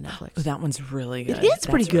Lawyer on Netflix. That one's really good. It's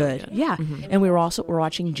pretty That's really good. Yeah. And we're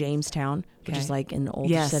watching Jamestown, which is Okay. like an older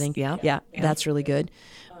Yes, setting. yeah, Yeah, yeah. that's really good.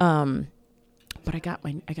 But I got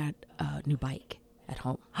a new bike at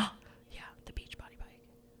home. Yeah, the Beachbody bike.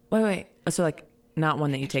 Wait. So, like, not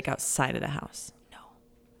one that you take outside of the house. No,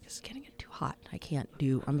 it's getting too hot. I can't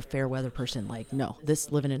do. I'm a fair weather person. Like, no,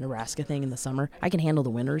 this living in Nebraska thing in the summer, I can handle the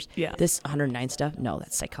winters. Yeah. This 109 stuff, no,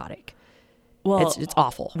 that's psychotic. Well, It's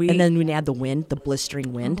awful. And then we add the wind, the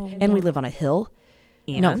blistering wind, and we live on a hill.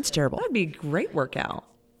 No, it's terrible. That'd be a great workout.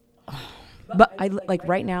 But I like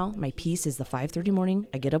right now, my peace is the 5:30 morning.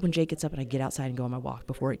 I get up when Jake gets up and I get outside and go on my walk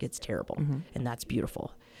before it gets terrible. And that's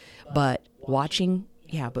beautiful. But watching,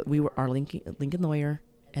 but we were our Lincoln Lawyer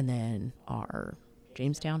and then our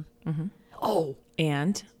Jamestown. Oh,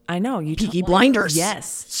 And I know you. Peaky Blinders.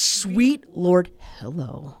 Yes. Sweet Lord.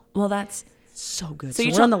 Hello. Well, that's. So good. So So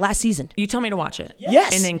you we're on the last season. You told me to watch it.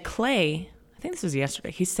 Yes. And then Clay, I think this was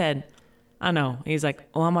yesterday. He said, I don't know. He's like,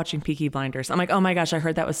 "Oh, I'm watching Peaky Blinders." I'm like, "Oh my gosh, I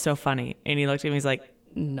heard that was so funny." And he looked at me. He's like,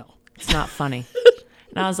 No. "It's not funny."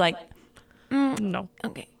 And I was like, No.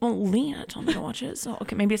 "Okay, well, Lena told me to watch it, so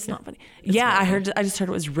okay, maybe it's not funny." I just heard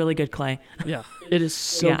it was really good, Clay. Yeah. It is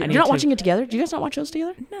so Yeah, I good. need You're not to- watching it together? Do you guys not watch those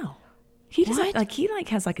together? No, he doesn't What? like. He like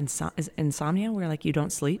has like insomnia where like you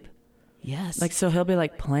don't sleep. Yes. Like, so he'll be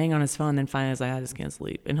like playing on his phone, then finally he's like, I just can't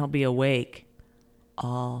sleep, and he'll be awake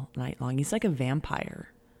all night long. He's like a vampire.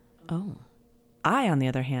 oh. I, on the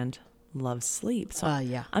other hand, love sleep. So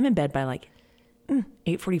Yeah. I'm in bed by like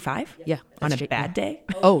 8:45. Yeah. On that's a Jake. bad day.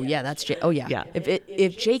 Oh yeah, that's Jake. Oh yeah. Yeah.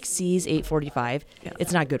 If Jake sees 8:45, Yeah.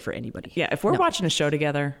 it's not good for anybody. Yeah. If we're No. watching a show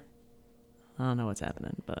together, I don't know what's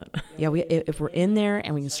happening, but Yeah, if we're in there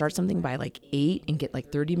and we can start something by like 8 and get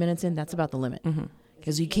like 30 minutes in, that's about the limit.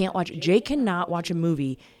 Because you can't watch. Jake cannot watch a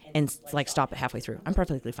movie and like stop it halfway through. I'm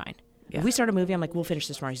perfectly fine. Yeah. If we start a movie, I'm like, we'll finish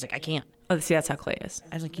this tomorrow. He's like, I can't. oh, see, that's how Clay is.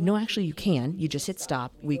 I was like, actually, you can. You just hit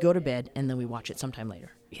stop. We go to bed and then we watch it sometime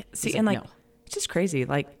later. Yeah. See, He's and like, like no. it's just crazy.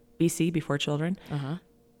 Like BC, Before Children.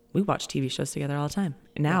 We watch TV shows together all the time.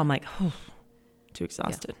 And now I'm like, oh, too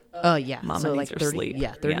exhausted. Yeah. Mama so needs like her 30, sleep.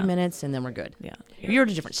 Yeah, 30 Yeah. minutes and then we're good. Yeah. You're at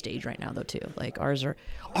a different stage right now though too. Like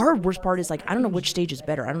our worst part is like I don't know which stage is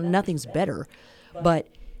better. nothing's better. But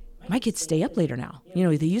my kids stay up later now. You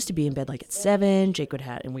know, they used to be in bed like at 7. Jake we'd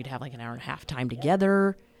have like an hour and a half time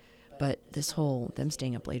together. But this whole them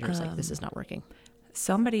staying up later is like this is not working.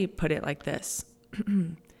 Somebody put it like this.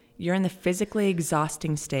 You're in the physically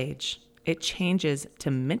exhausting stage. It changes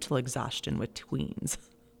to mental exhaustion with tweens.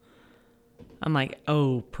 I'm like,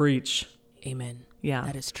 oh, preach. Amen. Yeah.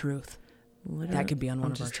 That is truth. Literally, That could be on one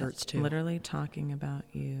I'm of our just shirts too. Literally talking about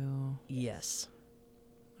you Yes.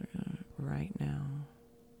 right now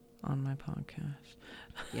on my podcast.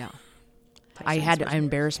 Yeah. I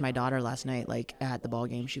embarrassed my daughter last night, like at the ball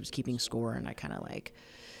game. She was keeping score, and I kind of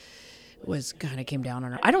came down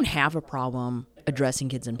on her. I don't have a problem addressing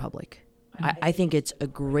kids in public. I think it's a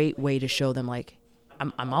great way to show them, like,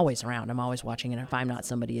 I'm always around. I'm always watching, and if I'm not,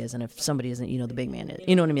 somebody is, and if somebody isn't, the big man is.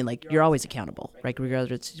 You know what I mean? Like, you're always accountable, right?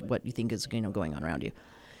 Regardless of what you think is going on around you.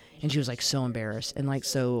 And she was like so embarrassed, and like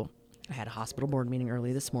so. I had a hospital board meeting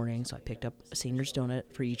early this morning, so I picked up a senior's donut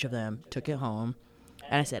for each of them, took it home,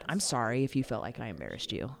 and I said, I'm sorry if you felt like I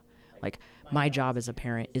embarrassed you. Like, my job as a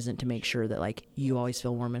parent isn't to make sure that, like, you always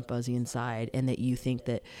feel warm and fuzzy inside and that you think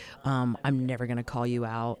that I'm never going to call you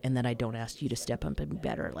out and that I don't ask you to step up and be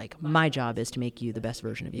better. Like, my job is to make you the best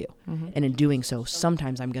version of you. Mm-hmm. And in doing so,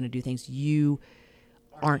 sometimes I'm going to do things you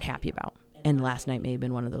aren't happy about. And last night may have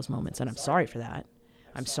been one of those moments, and I'm sorry for that.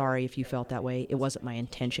 I'm sorry if you felt that way. It wasn't my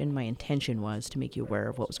intention. My intention was to make you aware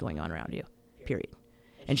of what was going on around you, period.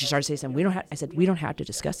 And she started saying something. I said, we don't have to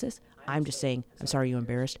discuss this. I'm just saying, I'm sorry you're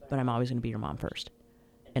embarrassed, but I'm always going to be your mom first.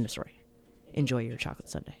 End of story. Enjoy your chocolate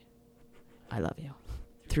sundae. I love you.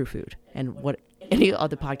 Through food. And what any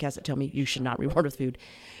other podcasts that tell me you should not reward with food.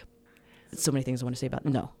 So many things I want to say about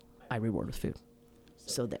it. No, I reward with food.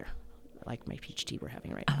 So there. Like my peach tea we're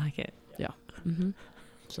having right now. I like it. Yeah. Mm-hmm.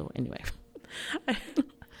 So anyway.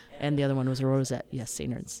 And the other one was a rosette. Yes,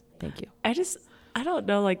 St. Ernst. Thank you. I don't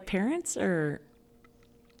know, like parents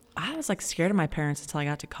I was like scared of my parents until I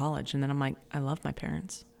got to college. And then I'm like, I love my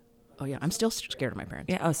parents. Oh yeah. I'm still scared of my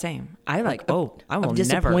parents. Yeah. Oh, same. I I will I'm never.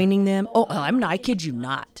 disappointing them. Oh, I'm not. I kid you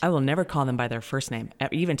not. I will never call them by their first name.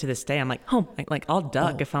 Even to this day, I'm like, home. Like I'll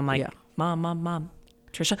duck if I'm like, yeah. mom,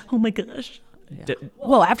 Trisha. Oh my gosh. Yeah.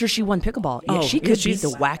 Well, after she won pickleball, she could beat she's the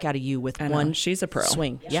whack out of you with one she's a pro.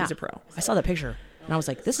 swing. Yeah. She's a pro. I saw that picture, and I was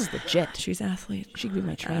like, this is legit. She's an athlete. She could be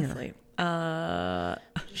my trainer. Athlete.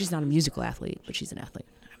 She's not a musical athlete, but she's an athlete.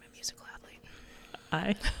 I'm a musical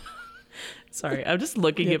athlete. Sorry, I'm just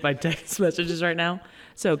looking at my text messages right now.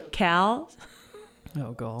 So Cal.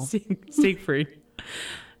 Oh, God. Siegfried.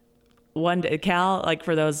 One day, Cal, like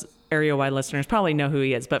for those area-wide listeners, probably know who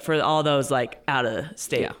he is, but for all those like out of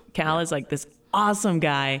state, Cal is like this awesome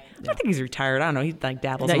guy. I think he's retired. I don't know. He like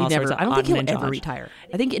dabbles in all sorts of I don't think odd he'll ninja ever retire.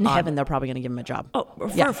 I think in heaven they're probably going to give him a job. Oh,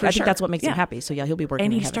 yeah, for I sure. think that's what makes him happy. So yeah, he'll be working.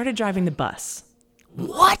 And in he heaven. started driving the bus.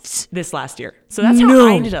 What? This last year. So that's how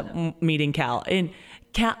I ended up meeting Cal. And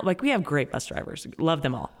Cal, like we have great bus drivers. Love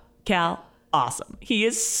them all. Cal, awesome. He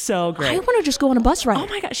is so great. I want to just go on a bus ride. Oh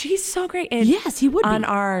my gosh, he's so great. And yes, he would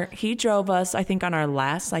be. He drove us, I think, on our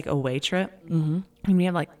last like away trip. Mm-hmm. And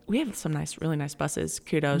we have some really nice buses.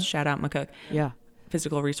 Kudos, shout out McCook. Yeah.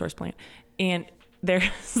 Physical resource plant. And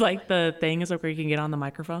there's like the thing is like where you can get on the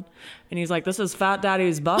microphone. And he's like, this is Fat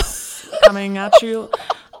Daddy's bus coming at you.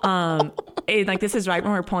 And like this is right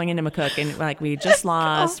when we're pulling into McCook and like we just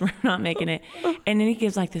lost, we're not making it. And then he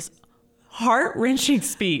gives like this heart-wrenching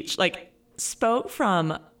speech, like spoke from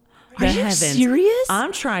the heavens. Are you serious?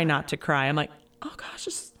 I'm trying not to cry. I'm like, oh gosh,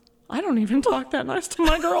 I don't even talk that nice to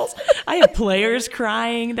my girls. I have players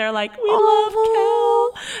crying. They're like, we love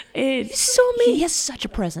Cal. He's so amazing. He has such a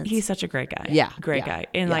presence. He's such a great guy. Yeah. Great guy.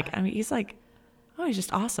 And like, I mean, he's like, he's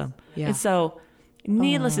just awesome. Yeah. And so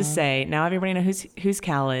needless to say, now everybody knows who's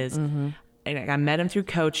Cal is. Mm-hmm. And I met him through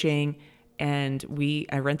coaching, and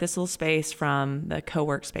I rent this little space from the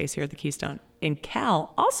co-work space here at the Keystone. And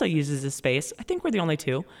Cal also uses this space. I think we're the only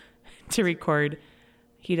two to record.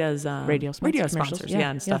 He does radio sponsors,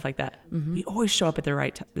 and stuff like that. Mm-hmm. We always show up at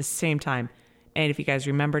the same time. And if you guys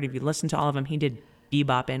remembered, if you listened to all of them, he did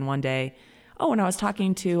Bebop in one day. Oh, and I was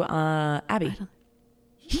talking to Abby.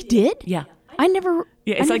 He did? Yeah. I never.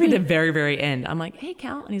 Yeah, it's like at the very, very end. I'm like, hey,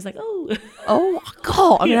 Cal. And he's like, oh. Oh,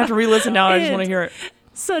 God. I'm going to have to re-listen now. I just want to hear it.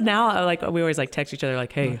 So now, we always text each other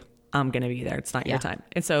like, hey, I'm going to be there. It's not your time.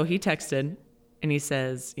 And so he texted and he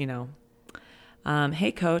says,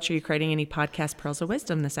 hey, Coach, are you creating any podcast Pearls of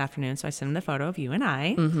Wisdom this afternoon? So I sent him the photo of you and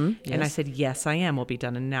I. Mm-hmm, yes. And I said, yes, I am. We'll be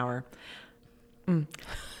done in an hour.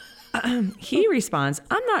 He responds,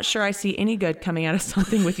 I'm not sure I see any good coming out of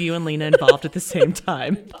something with you and Lena involved at the same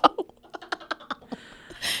time.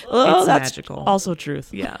 It's that's magical. Also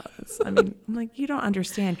truth. Yeah. I'm like, you don't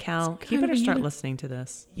understand, Cal. You better start listening to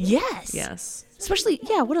this. Yes. Yes. Especially,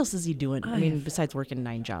 what else is he doing? I mean, besides working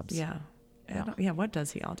 9 jobs. Yeah. What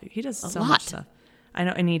does he all do? He does so much stuff. I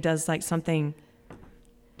know. And he does something.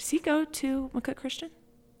 Does he go to McCook Christian?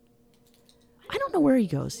 I don't know where he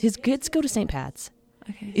goes. His kids go to St. Pat's.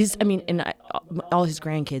 Okay. All his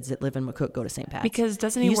grandkids that live in McCook go to St. Pat's. Because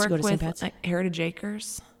doesn't he work with Heritage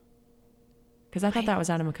Acres? Because I thought that was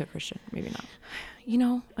out of McCook Christian. Maybe not.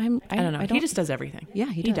 I don't know. He just does everything. Yeah,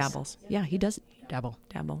 he dabbles. Yeah, he does dabble.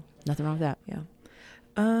 Nothing wrong with that. Yeah.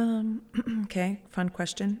 Okay. Fun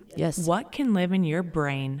question. Yes. What can live in your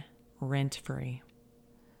brain rent-free?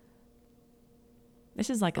 This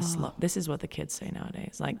is like this is what the kids say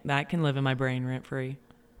nowadays. Like, that can live in my brain rent-free.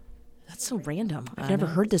 That's so random. I've never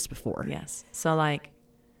heard this before. Yes. So like,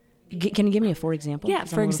 Can you give me a for example? yeah,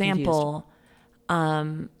 'Cause I'm for a little confused. example,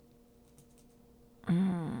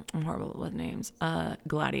 I'm horrible with names.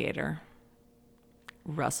 Gladiator,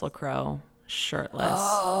 Russell Crowe,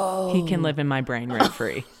 shirtless. He can live in my brain rent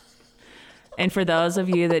free. And for those of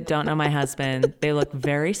you that don't know my husband, they look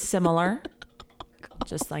very similar,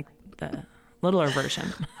 just like the littler version.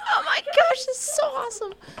 Oh my gosh, this is so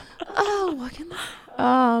awesome. Oh, what can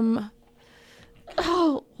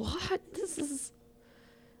oh, what? This is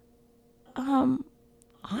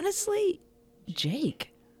honestly, Jake.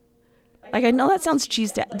 Like, I know that sounds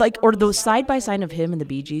cheesed, like, or the side by side of him and the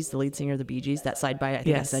Bee Gees, the lead singer of the Bee Gees, that side by, I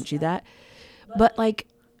think I Yes. sent you that. But like,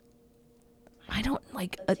 I don't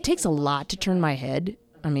like. It takes a lot to turn my head.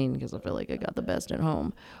 I mean, because I feel like I got the best at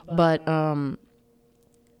home. But I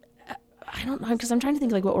don't know, because I'm trying to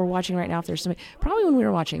think like what we're watching right now. If there's something, probably when we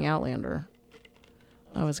were watching Outlander,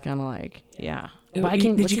 I was kind of like, yeah. But I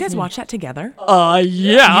can't, Did what's you his guys name? watch that together?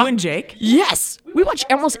 Yeah. You and Jake? Yes, we watch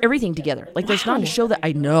almost everything together. Like, there's not a show that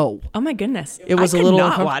I know. Oh my goodness! It was I a could little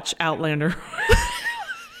not uncom- watch Outlander.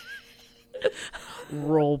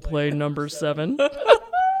 Role play number 7.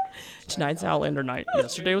 Tonight's Outlander night.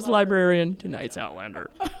 Yesterday was Librarian. Tonight's Outlander.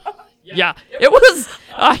 Yeah, it was.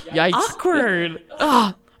 Yikes. Awkward.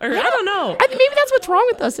 Ah, Or I don't know. maybe that's what's wrong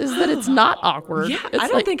with us, is that it's not awkward. Yeah, It's I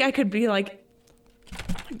don't like- think I could be like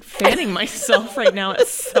fanning myself right now.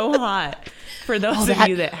 It's so hot. For those of that-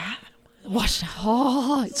 you that have, Watch.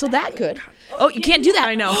 Oh, so that good. Oh, you can't do that.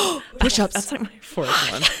 I know. Push-ups. That's like my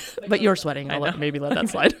fourth one. But you're sweating. I'll know. maybe let that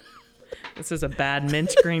slide. This is a bad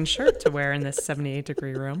mint green shirt to wear in this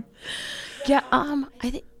 78-degree room. Yeah, I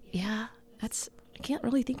think, yeah, that's, I can't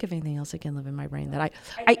really think of anything else that can live in my brain that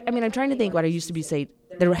I mean, I'm trying to think what I used to be say.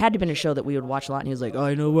 There had to have been a show that we would watch a lot, and he was like, oh,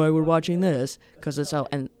 I know why we're watching this, because it's so,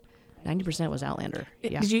 and 90% was Outlander.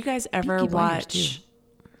 Yeah. Did you guys ever Peaky Blinders, watch? too.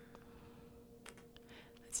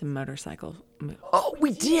 It's a motorcycle. Oh,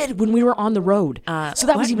 we did when we were on the road. So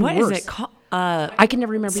that was even what worse. What is it called? I can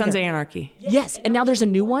never remember. Sons of either. Anarchy. Yes, and now there's a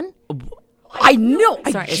new one. I know.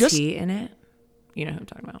 Sorry, I just is he in it? You know who I'm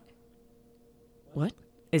talking about. what?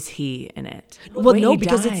 Is he in it? Well, Wait, no, he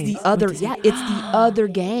because it's dies. the other. Yeah, it's the other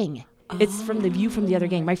gang. It's from the view from the other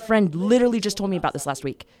gang. My friend literally just told me about this last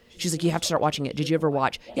week. She's like, you have to start watching it. Did you ever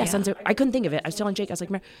watch? Yeah, Sons of. I couldn't think of it. I was telling Jake, I was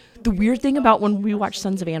like, the weird thing about when we watched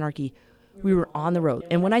Sons of Anarchy, we were on the road,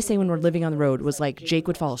 and when I say when we're living on the road, was like Jake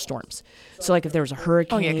would follow storms. So like if there was a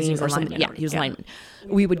hurricane 'cause he was a or something, lineman. yeah, he was a Yeah. lineman.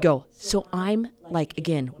 We would go. So I'm like,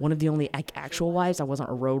 again, one of the only like actual wives. I wasn't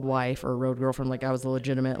a road wife or a road girlfriend. Like I was a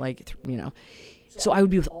legitimate, like you know. So I would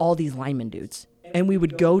be with all these lineman dudes. And we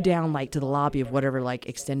would go down like to the lobby of whatever like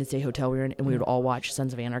extended stay hotel we were in, and we would all watch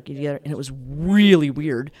Sons of Anarchy together, and it was really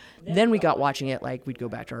weird. Then we got watching it, like we'd go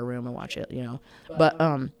back to our room and watch it, you know. But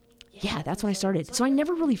yeah, that's when I started. So I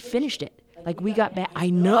never really finished it. Like we got back. I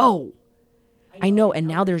know, and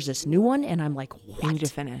now there's this new one, and I'm like, We what? need to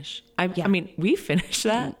finish. I mean, we finished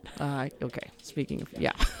that. Okay. Speaking of,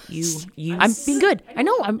 yeah, You. I'm being good. I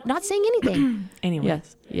know. I'm not saying anything.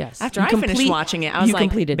 Anyways. Yes. After You I finished complete- watching it, I was you like,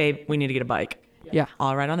 completed. babe, we need to get a bike. Yeah.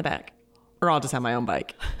 I'll ride on the back. Or I'll just have my own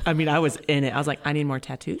bike. I mean, I was in it. I was like, I need more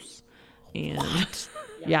tattoos. And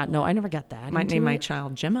Yeah. No, I never got that. might into name my it.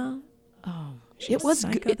 child Gemma. It was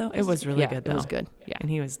Psycho, good. though. It was really yeah, good, though. It was good. Yeah. And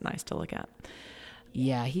he was nice to look at.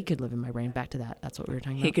 Yeah, he could live in my brain. Back to that. That's what we were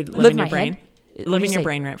talking about. He could live in your my brain. head? What Live do in you your say?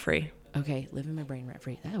 brain rent free. Okay, live in my brain rent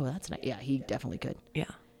free. Oh, that's nice. Yeah, he definitely could. Yeah.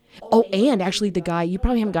 Oh, and actually, the guy you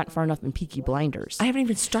probably haven't gotten far enough in Peaky Blinders. I haven't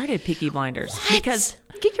even started Peaky Blinders. Because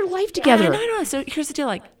get your life together. No. So here's the deal.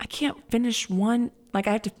 Like, I can't finish one. Like,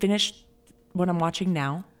 I have to finish what I'm watching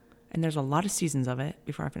now. And there's a lot of seasons of it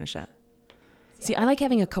before I finish that. See, I like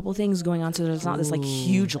having a couple things going on, so there's not this like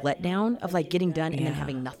huge letdown of like getting done and then Yeah.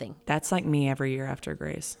 having nothing. That's like me every year after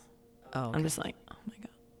Grace. Oh, I'm just like, oh my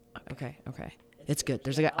God. okay. It's good.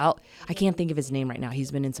 There's a guy. I can't think of his name right now. He's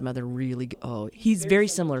been in some other really. He's very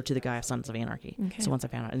similar to the guy of Sons of Anarchy. Okay. So once I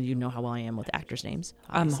found out, and you know how well I am with actors' names.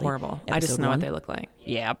 I'm obviously. horrible. I just Episode know one. what they look like.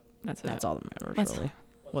 Yep. That's it. That's all that matters, That's- really.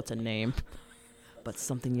 What's a name? But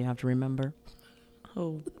something you have to remember.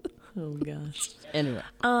 Oh gosh. Anyway.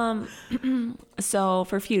 So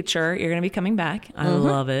for future, you're gonna be coming back. I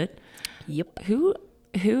love it. Yep. Who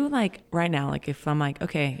like right now? Like if I'm like,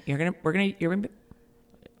 okay, you're gonna What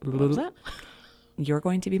was that? you're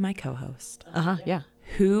going to be my co-host. Yeah.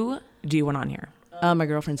 Who do you want on here? My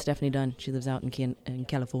girlfriend Stephanie Dunn. She lives out in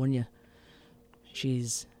California.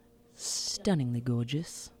 She's stunningly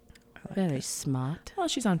gorgeous. Very smart. Well,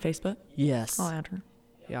 she's on Facebook. Yes. I'll add her.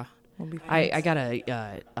 Yeah. We'll be I friends.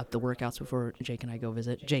 gotta up the workouts before Jake and I go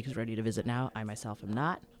visit. Jake is ready to visit now. I myself am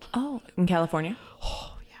not. Oh, in California.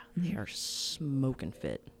 Oh yeah. They are smoking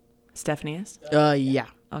fit. Stephanie is? Yeah.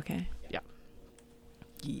 Okay. Yeah.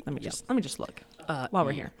 Let me just look while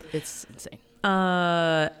we're here. It's insane.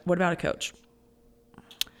 What about a coach?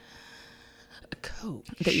 A coach.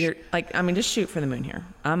 That you're like, I mean, just shoot for the moon here.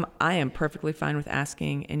 I am perfectly fine with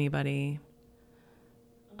asking anybody.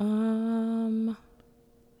 A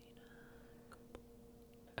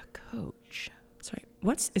coach. Sorry,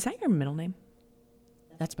 is that your middle name?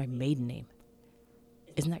 That's my maiden name.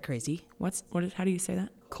 Isn't that crazy? How do you say that?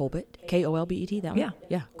 Colbert. Kolbet. That one? Yeah.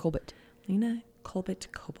 Yeah, Colbert. Lena Colbert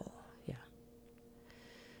Coble. Yeah.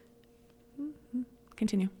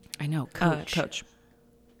 Continue. I know. Coach. Coach.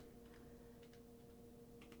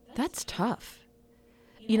 That's tough.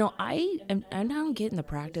 You know, I'm now getting the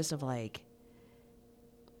practice of like,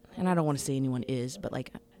 and I don't want to say anyone is, but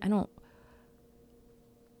like, I don't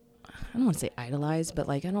want to say idolize, but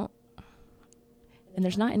like, and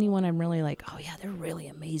there's not anyone I'm really like, oh yeah, they're really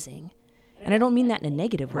amazing. And I don't mean that in a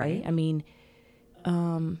negative way. Right. I mean,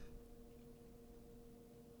 I'd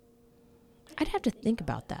have to think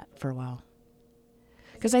about that for a while.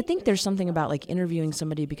 Because I think there's something about like interviewing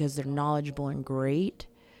somebody because they're knowledgeable and great.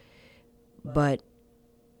 But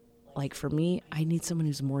like for me, I need someone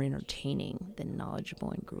who's more entertaining than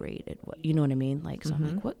knowledgeable and great at what, you know what I mean? Like, so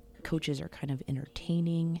I'm like, what coaches are kind of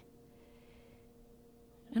entertaining?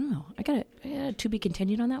 I don't know. I got to be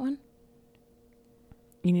continued on that one.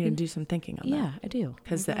 You need to do some thinking on that. Yeah, I do.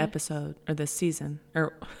 Because the episode or the season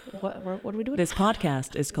or What are we doing? this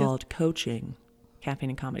podcast is called Coaching Caffeine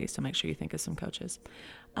and Comedy. So make sure you think of some coaches.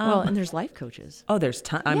 Well, and there's life coaches. Oh, there's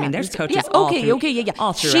I mean, there's coaches. Yeah, all okay, through- yeah.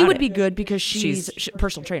 All She throughout would it. be good because she's a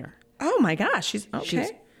personal trainer. Oh my gosh, she's okay.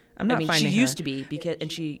 She's- I'm not I mean, she finding used her. to be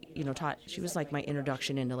and she, taught. She was like my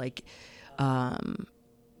introduction into like,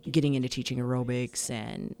 getting into teaching aerobics,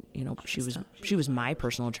 and she was my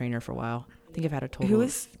personal trainer for a while. I think I've had a total. Who of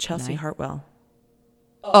is Chelsea 9. Hartwell?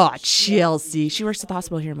 Oh, Chelsea. She works at the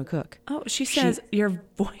hospital here in McCook. Oh, she says your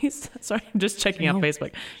voice. Sorry, I'm just checking out No.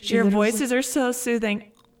 Facebook. She Your literally- voices are so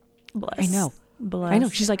soothing. Bless. I know. Bless. I know.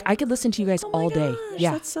 She's like, I could listen to you guys Oh my all day. gosh,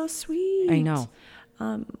 Yeah, that's so sweet. I know.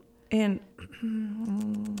 And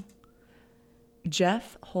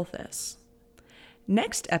Jeff Holthus.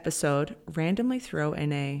 Next episode, randomly throw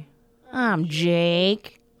in a. I'm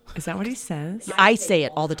Jake. Is that what he says? I say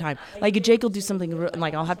it all the time. Like Jake will do something, and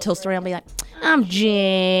like I'll have to tell a story. I'll be like, I'm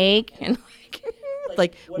Jake, and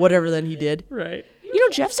like whatever. Then he did. Right.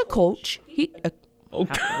 Jeff's a coach. What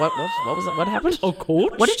was it? What happened? Oh,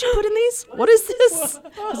 coach. What did you put in these? What is this?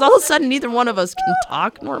 Because all of a sudden, neither one of us can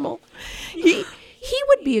talk normal. He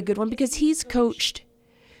would be a good one because he's coached.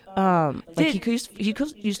 He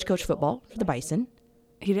used to coach football for the Bison.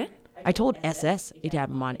 He did? I told SS he'd have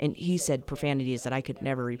him on, and he said profanities that I could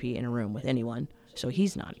never repeat in a room with anyone. So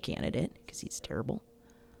he's not a candidate because he's terrible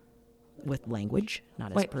with language,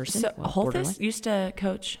 not as a person. So Well, Holthus borderline. used to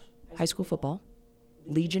coach. High school football,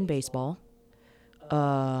 Legion baseball,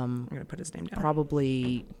 I'm going to put his name down.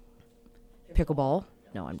 probably pickleball.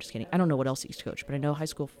 No, I'm just kidding. I don't know what else he used to coach, but I know high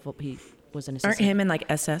school football. He was an Aren't assistant. him and like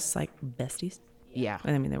SS like besties? Yeah,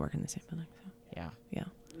 I mean, they work in the same building. So. yeah. Yeah.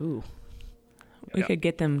 Ooh, We could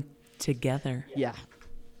get them together. yeah.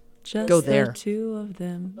 Just Go there. the two of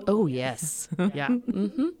them. Oh yes, yeah.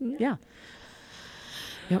 Yeah.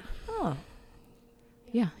 Yep. Oh,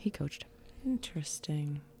 Yeah, he coached.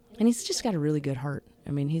 interesting. And he's just got a really good heart.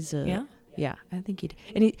 I mean, he's a Yeah? Yeah, I think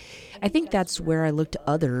I think that's where I look to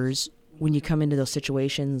others when you come into those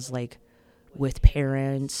situations, like with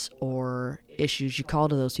parents or issues. You call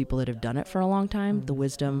to those people that have done it for a long time, the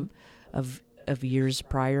wisdom of years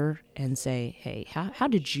prior, and say, "Hey, how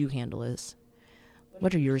did you handle this?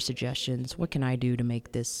 What are your suggestions? What can I do to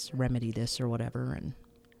make this remedy this or whatever?" And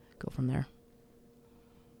go from there.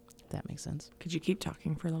 If that makes sense. Could you keep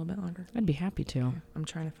talking for a little bit longer? I'd be happy to. I'm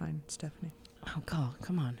trying to find Stephanie. Oh God,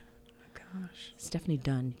 come on. Gosh. Stephanie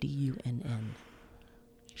Dunn, Dunn.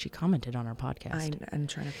 She commented on our podcast. I'm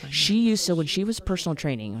trying to find She used to, when she was personal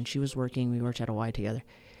training, when she was working, we worked at a Y together.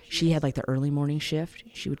 She had like the early morning shift.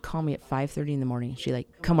 She would call me at 5:30 in the morning. She'd like,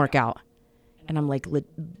 come work out. And I'm like,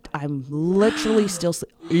 I'm literally still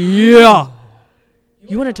yeah.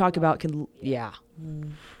 You want to talk about, yeah. Wow.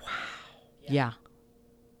 Yeah.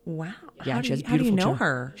 Wow. Yeah, How she do has you, how do you beautiful know chair.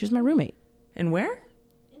 her? She was my roommate And where?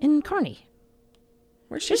 in Kearney.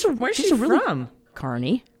 Where's She's she a really- from?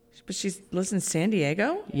 Kearney. But she lives in San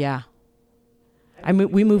Diego? Yeah.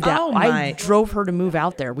 We moved out. Oh, my. I drove her to move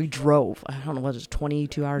out there. We drove. I don't know, what it was,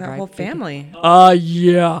 22-hour That drive. whole family.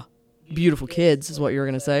 Yeah. Beautiful kids is what you were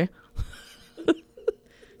going to say.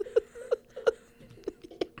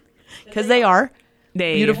 Because they are.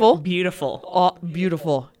 They Beautiful? Beautiful. Oh,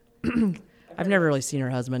 beautiful. I've never really seen her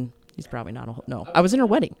husband. He's probably not no. I was in her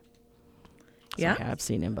wedding. So Yeah? I've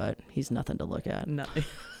seen him, but he's nothing to look at. No,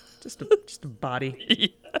 just a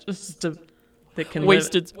body, just a that can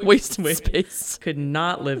Wasted space. Could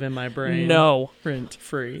not live in my brain. No. Rent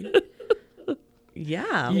free.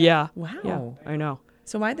 Yeah. Yeah. Wow. Yeah, I know.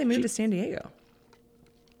 So why'd they move to San Diego?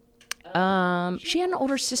 She had an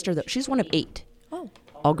older sister though. She's one of 8. Oh.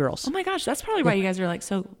 All girls. Oh my gosh, that's probably why you guys are like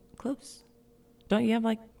so close. Don't you have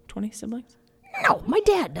like 20 siblings? No, my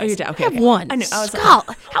dad does. Oh, your dad. Okay, I have okay. one. I knew. I was like-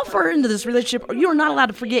 Scott, how far into this relationship you are not allowed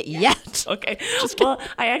to forget yet? Okay. Well,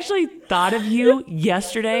 I actually thought of you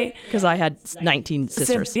yesterday. Because I had 19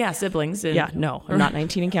 sisters. Siblings. And Yeah, no, I'm not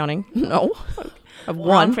 19 and counting. No, I have Wrong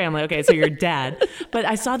one. family. Okay, so your dad. But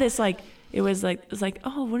I saw this it was like,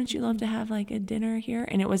 oh, wouldn't you love to have like a dinner here?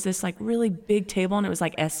 And it was this like really big table, and it was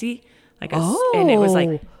like Essie, like and it was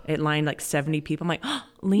like it lined like 70 people. I'm like, oh,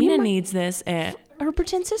 Lena needs this, and Or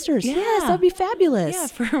pretend sisters. Yeah. Yes, that'd be fabulous. yeah,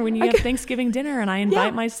 for when you have Thanksgiving dinner, and I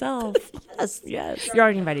invite myself. Yes. Yes. You're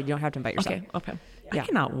already invited. You don't have to invite yourself. Okay. Yeah. I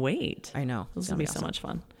cannot wait. I know. This It's will be gonna so awesome. much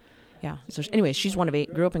fun. Yeah. So, anyways, she's one of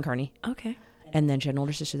 8. Grew up in Kearney. Okay. And then she had an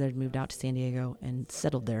older sister that had moved out to San Diego and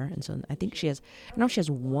settled there. And so I think I don't know if she has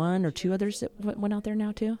 1 or 2 others that went out there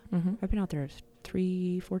now too. Mm-hmm. I've been out there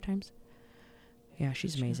 3-4 times. Yeah,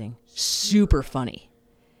 she's amazing. Super funny.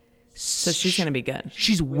 So she's gonna be good.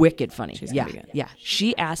 She's wicked funny. She's yeah, gonna be good. yeah.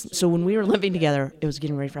 She asked. So when we were living together, it was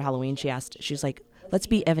getting ready for Halloween. She was like, "Let's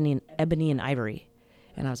be Ebony and Ivory,"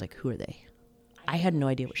 and I was like, "Who are they?" I had no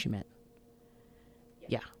idea what she meant.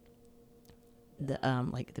 Yeah. The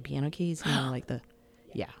like the piano keys, like the,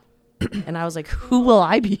 yeah. And I was like, "Who will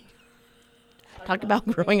I be?" Talk about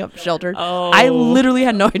growing up sheltered. Oh. I literally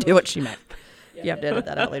had no idea what she meant. You have to edit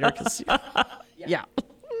that out later, because yeah.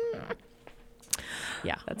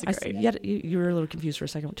 Yeah, That's I great. you were a little confused for a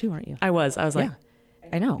second too, aren't you? I was like, Yeah,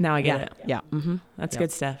 I know. Now I get Yeah. it. Yeah. Mm-hmm. that's Yeah.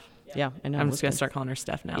 good stuff. Yeah, I know. I'm It just was gonna good. start calling her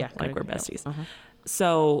Steph now, Yeah, like we're good. besties. Uh-huh.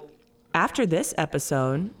 So after this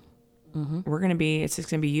episode, it's just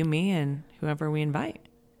gonna be you, me, and whoever we invite.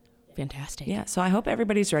 Fantastic. Yeah. So I hope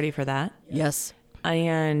everybody's ready for that. Yes.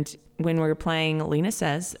 And when we're playing Lena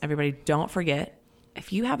Says, everybody don't forget,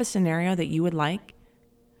 if you have a scenario that you would like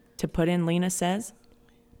to put in Lena Says,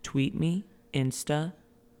 tweet me, Insta,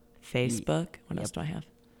 Facebook. What else do I have?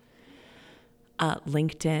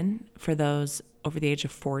 LinkedIn for those over the age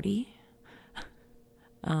of 40.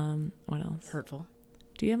 What else? Hurtful.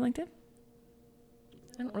 Do you have LinkedIn?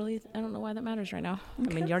 I don't know why that matters right now. I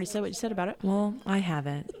mean, you already said what you said about it. Well, I have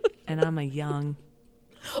it, and I'm a young.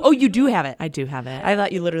 Oh, you do have it. I do have it. I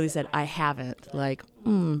thought you literally said I haven't. Like,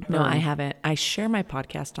 No, I haven't. I share my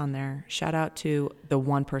podcast on there. Shout out to the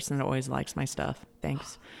one person that always likes my stuff.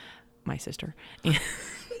 Thanks, my sister.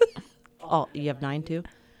 Oh, you have 9 too.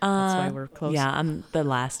 That's why we're close. Yeah, I'm the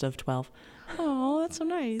last of 12. Oh, that's so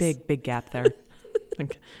nice. Big gap there.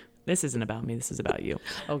 Like, this isn't about me. This is about you.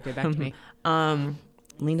 Okay, back to me.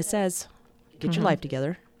 Lena Says, get your life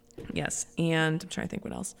together. Yes, and I'm trying to think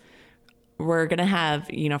what else. We're going to have,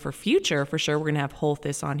 for future, for sure, we're going to have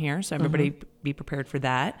Holthus on here. So everybody be prepared for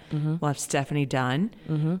that. We'll have Stephanie Dunn.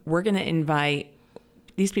 We're going to invite,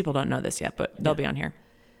 these people don't know this yet, but they'll be on here.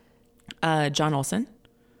 John Olson,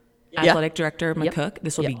 athletic director of McCook.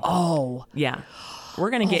 This will be, yeah.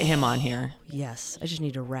 We're going to get him on here. Yes, I just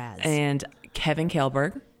need a Raz. And Kevin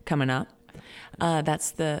Kaelberg coming up.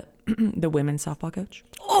 That's the women's softball coach.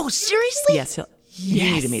 Oh, seriously? Yes, you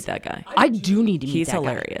need to meet that guy. I do need to meet He's that guy.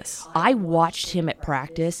 hilarious. I watched him at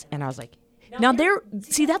practice, and I was like, now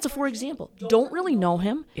that's a for example. Don't really know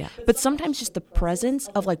him. Yeah. But sometimes just the presence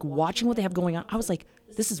of like watching what they have going on, I was like,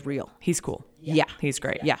 this is real. He's cool. Yeah. He's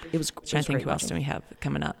great. Yeah. It was Trying to think great who else do we have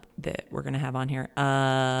coming up that we're going to have on here.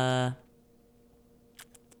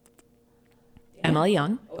 Emily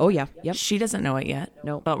Young. Oh, yeah. Yep. She doesn't know it yet.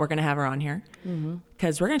 Nope. But we're going to have her on here.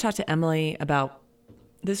 Because we're going to talk to Emily about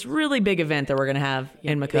this really big event that we're going to have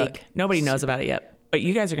in McCook. big. Nobody knows about it yet. But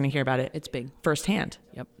you guys are going to hear about it It's big. firsthand.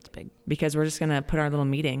 Yep. It's big. Because we're just going to put our little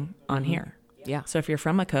meeting on here. Yeah. So if you're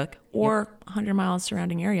from McCook or 100 miles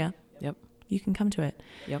surrounding area, Yep. you can come to it.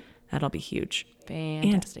 Yep. That'll be huge.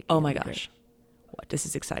 Fantastic. And, oh my It'll be gosh. What? This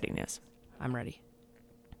is exciting news. great. I'm ready.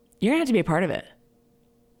 You're going to have to be a part of it.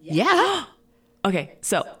 Yeah. Okay,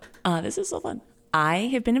 so this is so fun. I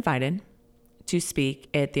have been invited to speak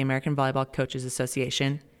at the American Volleyball Coaches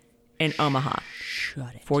Association in Omaha.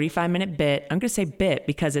 Shut it. 45-minute bit. I'm going to say bit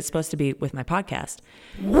because it's supposed to be with my podcast.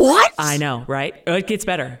 What? I know, right? Oh, it gets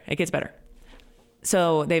better. It gets better.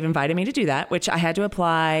 So they've invited me to do that, which I had to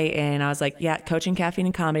apply. And I was like, yeah, coaching, caffeine,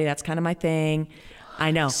 and comedy. That's kind of my thing. I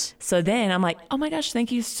know. So then I'm like, oh my gosh,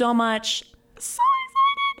 thank you so much. So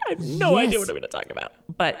excited. I have no idea Yes. what I'm going to talk about,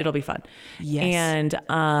 but it'll be fun. Yes.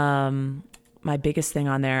 And my biggest thing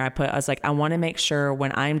on there, I was like, I want to make sure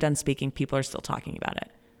when I'm done speaking, people are still talking about it.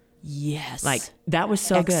 Yes. Like, that was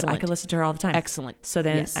so good. I Excellent. could listen to her all the time. Excellent. So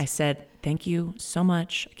then Yes. I said, thank you so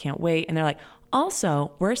much. I can't wait. And they're like,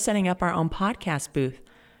 also, we're setting up our own podcast booth.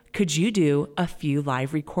 Could you do a few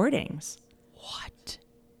live recordings? What?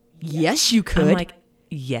 Yes, you could. I'm like,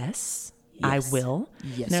 yes, I Yes. will.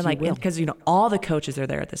 Yes, and they're you like, will. because all the coaches are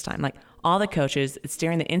there at this time. Like all the coaches, it's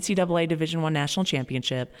during the NCAA Division I National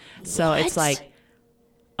Championship. So it's What? like,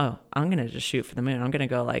 oh, I'm gonna just shoot for the moon. I'm gonna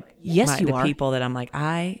go like, Yes, you the are. people that I'm like,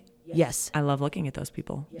 I yes. love looking at those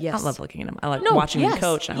people. Yes. I love looking at them. I like No, watching yes. them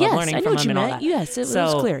coach. And I yes, love learning I know from what them you and all meant. that. Yes, it So,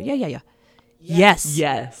 was clear. Yeah. Yes.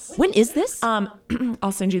 Yes. When is this?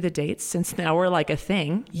 I'll send you the dates since now we're like a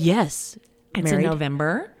thing. yes. It's Married? in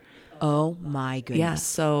November. Oh my goodness. Yeah.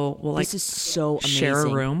 So we'll like This is so amazing. share a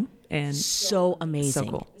room and So amazing.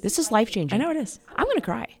 cool. This is life changing. I know it is. I'm gonna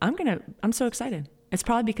cry. I'm so excited. It's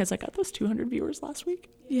probably because I got those 200 viewers last week.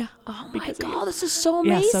 Yeah. Oh my Because of you. god, this is so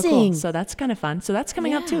Yeah, amazing. so cool. So that's kind of fun. So that's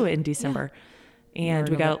coming up too Yeah. in December. And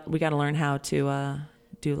we got to learn how to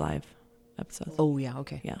do live episodes. Oh yeah.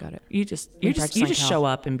 Okay. Yeah. Got it. You just show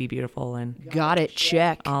up and be beautiful, and Got it.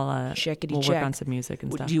 Check. I'll Checkity we'll check. work on some music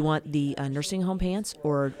and stuff. Do you want the nursing home pants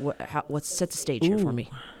or what's set the stage here for me?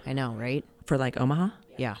 I know, right? For like Omaha?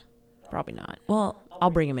 Yeah. Probably not. Well, I'll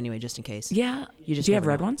bring them anyway, just in case. yeah. You just do you have never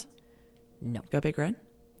red know. ones? No. Go big red?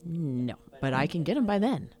 No. But I can get them by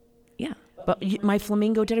then. Yeah. But my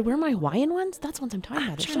flamingo, did I wear my Hawaiian ones? That's ones I'm talking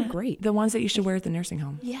about. They're so great. The ones that you should wear at the nursing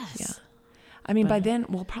home. Yes. Yeah. I mean, by then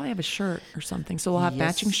we'll probably have a shirt or something. So we'll have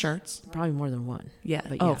matching Yes. shirts. Probably more than one. Yeah.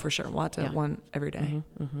 But Oh, for sure. We'll have to have Yeah. one every day.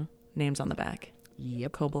 Names on the back.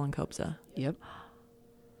 Yep. Coble and Kobza. Yep.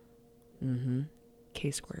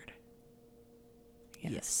 K squared.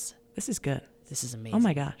 Yes. This is good. This is amazing. Oh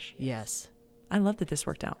my gosh. Yes. I love that this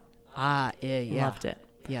worked out. Yeah. Loved it.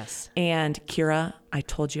 Yes. And Kira, I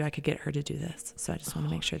told you I could get her to do this. So I just want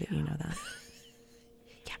to make sure that you know that.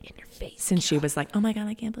 Yeah, in your face. Since she was like, oh my God,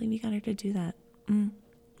 I can't believe you got her to do that. Well,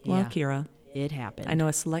 Yeah. Kira, It happened. I know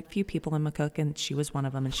a select few people in McCook, and she was one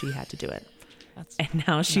of them, and she had to do it. That's And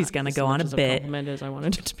now she's going to as go on much a as bit. compliment as I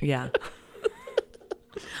wanted it to be. Yeah.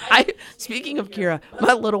 Speaking of Kira,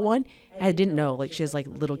 my little one, I didn't know, like she has like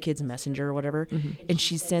little kids messenger or whatever, and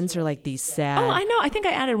she sends her like these sad. Oh, I know. I think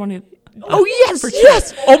I added one. Oh yes,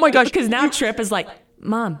 yes. Oh my gosh, Because now Trip is like,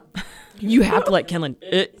 Mom. you have to let Kenlyn.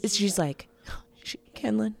 She's like,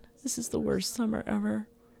 Kenlyn, this is the worst summer ever.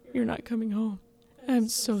 You're not coming home. I'm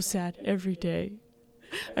so sad every day.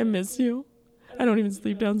 I miss you. I don't even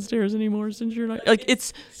sleep downstairs anymore since you're not. Like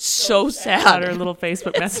it's so Got sad. her little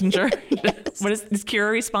Facebook Messenger. What does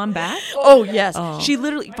Kira respond back? Oh yes, she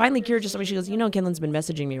literally finally Kira just told me, she goes, you know, Kenlyn's been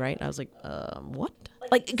messaging me, right? And I was like, what?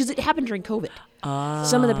 Like, because it happened during COVID.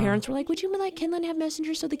 Some of the parents were like, would you let Kenlyn have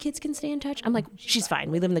Messenger so the kids can stay in touch? I'm like, she's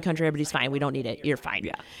fine. We live in the country. Everybody's fine. We don't need it. You're fine.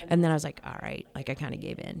 Yeah. And then I was like, all right. Like, I kind of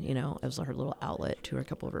gave in, you know. It was her little outlet to a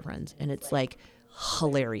couple of her friends. And it's like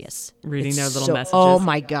hilarious. Reading It's their little so- messages. Oh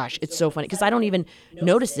my gosh. It's so funny. Because I don't even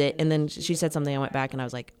notice it. And then she said something. I went back and I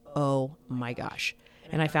was like, oh my gosh.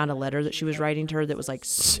 And I found a letter that she was writing to her that was like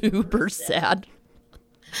super sad.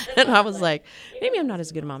 And I was like, maybe I'm not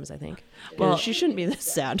as good a mom as I think. Well, she shouldn't be this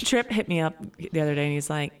sad. Trip hit me up the other day, and he's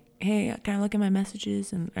like, hey, can I look at my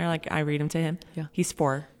messages? And or like I read them to him. Yeah. He's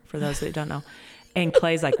 4, for those that don't know. And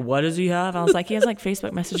Clay's like, what does he have? I was like, he has like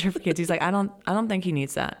Facebook Messenger for kids. He's like, I don't think he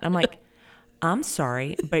needs that. I'm like, I'm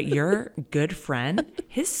sorry, but your good friend,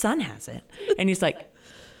 his son has it. And he's like,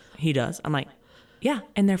 he does. I'm like, yeah,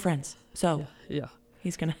 and they're friends. So Yeah.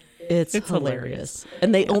 he's gonna. It's hilarious. hilarious.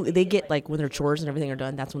 And they get like when their chores and everything are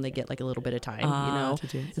done, that's when they get like a little bit of time, you know. to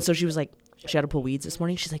do. And so she was like, she had to pull weeds this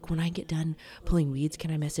morning. She's like, when I get done pulling weeds,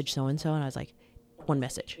 can I message so and so? And I was like, one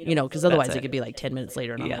message, you know, because otherwise That's it it. could be like 10 minutes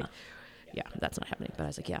later. And Yeah. I'm like, yeah, that's not happening. But I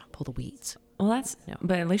was like, yeah, pull the weeds. Well, that's.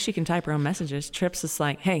 But at least she can type her own messages. Trip's just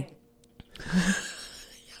like, hey,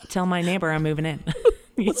 tell my neighbor I'm moving in.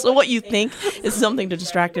 So what you think is something to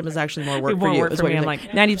distract him is actually more work It for won't you. work is for what me. you're I'm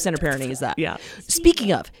like, like- 90% of parenting is that. Yeah.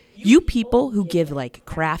 Speaking of, you people who give like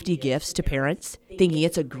crafty gifts to parents thinking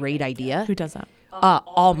it's a great idea. Who does that?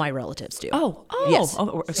 All my relatives do. Oh, yes.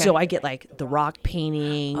 oh, okay. So I get like the rock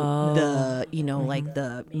painting, the like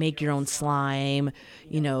the make your own slime,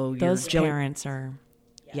 Those your jelly. parents are.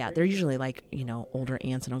 Yeah, they're usually like older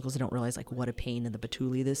aunts and uncles that don't realize like what a pain in the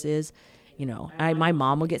patoolie this is. My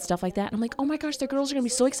mom will get stuff like that, and I'm like, oh my gosh, the girls are gonna be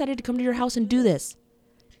so excited to come to your house and do this.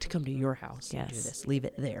 To come to your house and do Yes. this, leave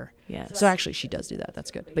it there. Yes. So actually, she does do that. That's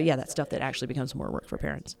good. But yeah, that's stuff that actually becomes more work for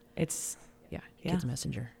parents. It's Yeah, Yeah. kids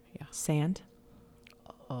messenger. Yeah. sand.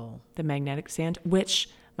 Oh. The magnetic sand, which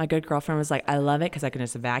My good girlfriend was like, I love it because I can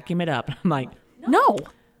just vacuum it up. I'm like, No.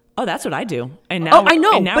 oh, that's what I do. And now, I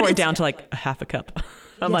know, And now but we're it's- down to like a half a cup.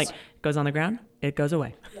 I'm Yes. like, goes on the ground, it goes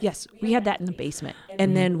away. Yes, we had that in the basement.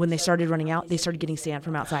 And then when they started running out, they started getting sand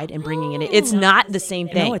from outside and bringing it in. It's not the same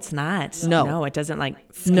thing. No, it's not. No. No, it doesn't like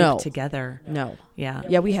scoop No. together. No. Yeah.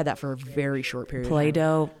 Yeah, we had that for a very short period of time.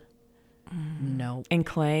 Play-Doh No. and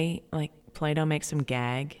clay, like Play-Doh makes them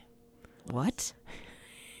gag. What?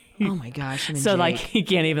 Oh my gosh. him and So Jake. like he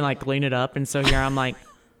can't even like clean it up. And so here I'm like,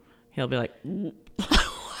 he'll be like,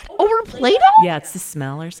 over Play-Doh? yeah, it's the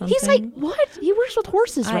smell or something. He's like, what? He works with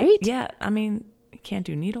horses, right? Yeah, I mean, he can't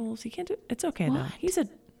do needles. He can't do. It's okay though. What?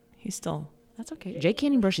 He's still. That's okay. Jake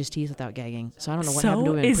can't even brush his teeth without gagging, so I don't know what So happened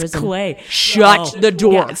to him in is prison. Clay. Shut the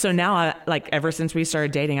door. Yeah, so now I like ever since we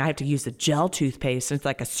started dating, I have to use the gel toothpaste. It's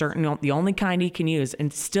like the only kind he can use,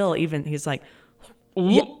 and still even he's like,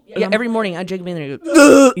 Yeah, every morning I Jake me in there and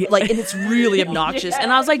go, like, and it's really obnoxious.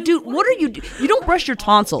 And I was like, dude, what are you? You don't brush your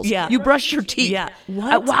tonsils. Yeah. You brush your teeth. Yeah.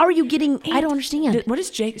 What? How are you getting? I don't understand. What does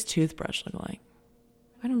Jake's toothbrush look like?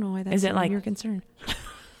 I don't know why that's Is it like- your concern?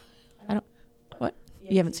 I don't. What?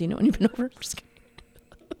 You haven't seen it when you've been over? Just kidding.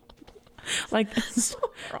 Like,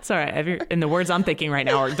 sorry, in the words I'm thinking right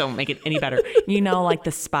now don't make it any better. You know, like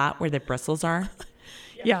the spot where the bristles are.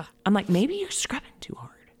 Yeah. I'm like, maybe you're scrubbing too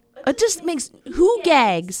hard It just makes who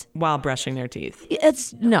gags. while brushing their teeth.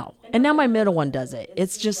 It's no. And now my middle one does it.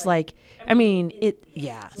 It's just like, I mean, it.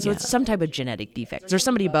 Yeah. So it's some type of genetic defect. There's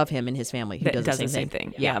somebody above him in his family who That does the same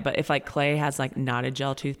thing. Yeah. Yeah, but if like Clay has like not a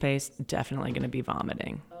gel toothpaste, definitely going to be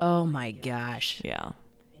vomiting. Oh my gosh. Yeah,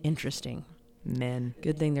 Interesting. men.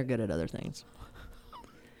 Good thing they're good at other things.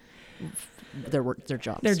 Their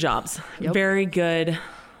jobs. Their jobs. Yep. Very good.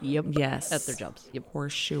 Yep. Yes. At their jobs. Yep.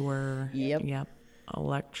 Horseshoer. Yep. Yep.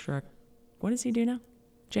 Electric. What does he do now?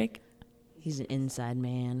 Jake? He's an inside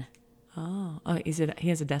man. Oh, he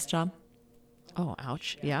has a desk job? Oh,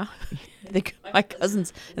 ouch. Yeah. My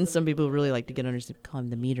cousins and some people really like to get under, call him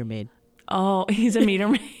the meter maid. Oh, he's a meter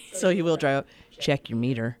maid. So he will drive, check your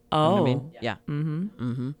meter. You know what I mean? Oh. Yeah.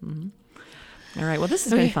 All right. Well, this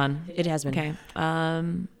has been fun. It has been.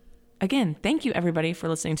 Okay. Again, thank you everybody for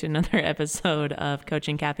listening to another episode of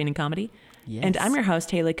Coaching Caffeine and Comedy. Yes. And I'm your host,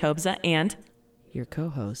 Haley Kobza, and Your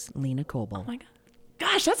co-host, Lena Coble. oh my God.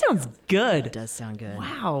 Gosh, that sounds good. It does sound good.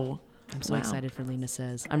 Wow. I'm so Wow. excited for Lena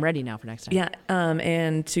Says. I'm ready now for next time. Yeah.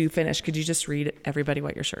 And to finish, could you just read everybody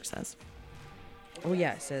what your shirt says? Oh,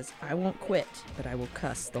 yeah. It says, I won't quit, but I will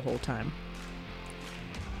cuss the whole time.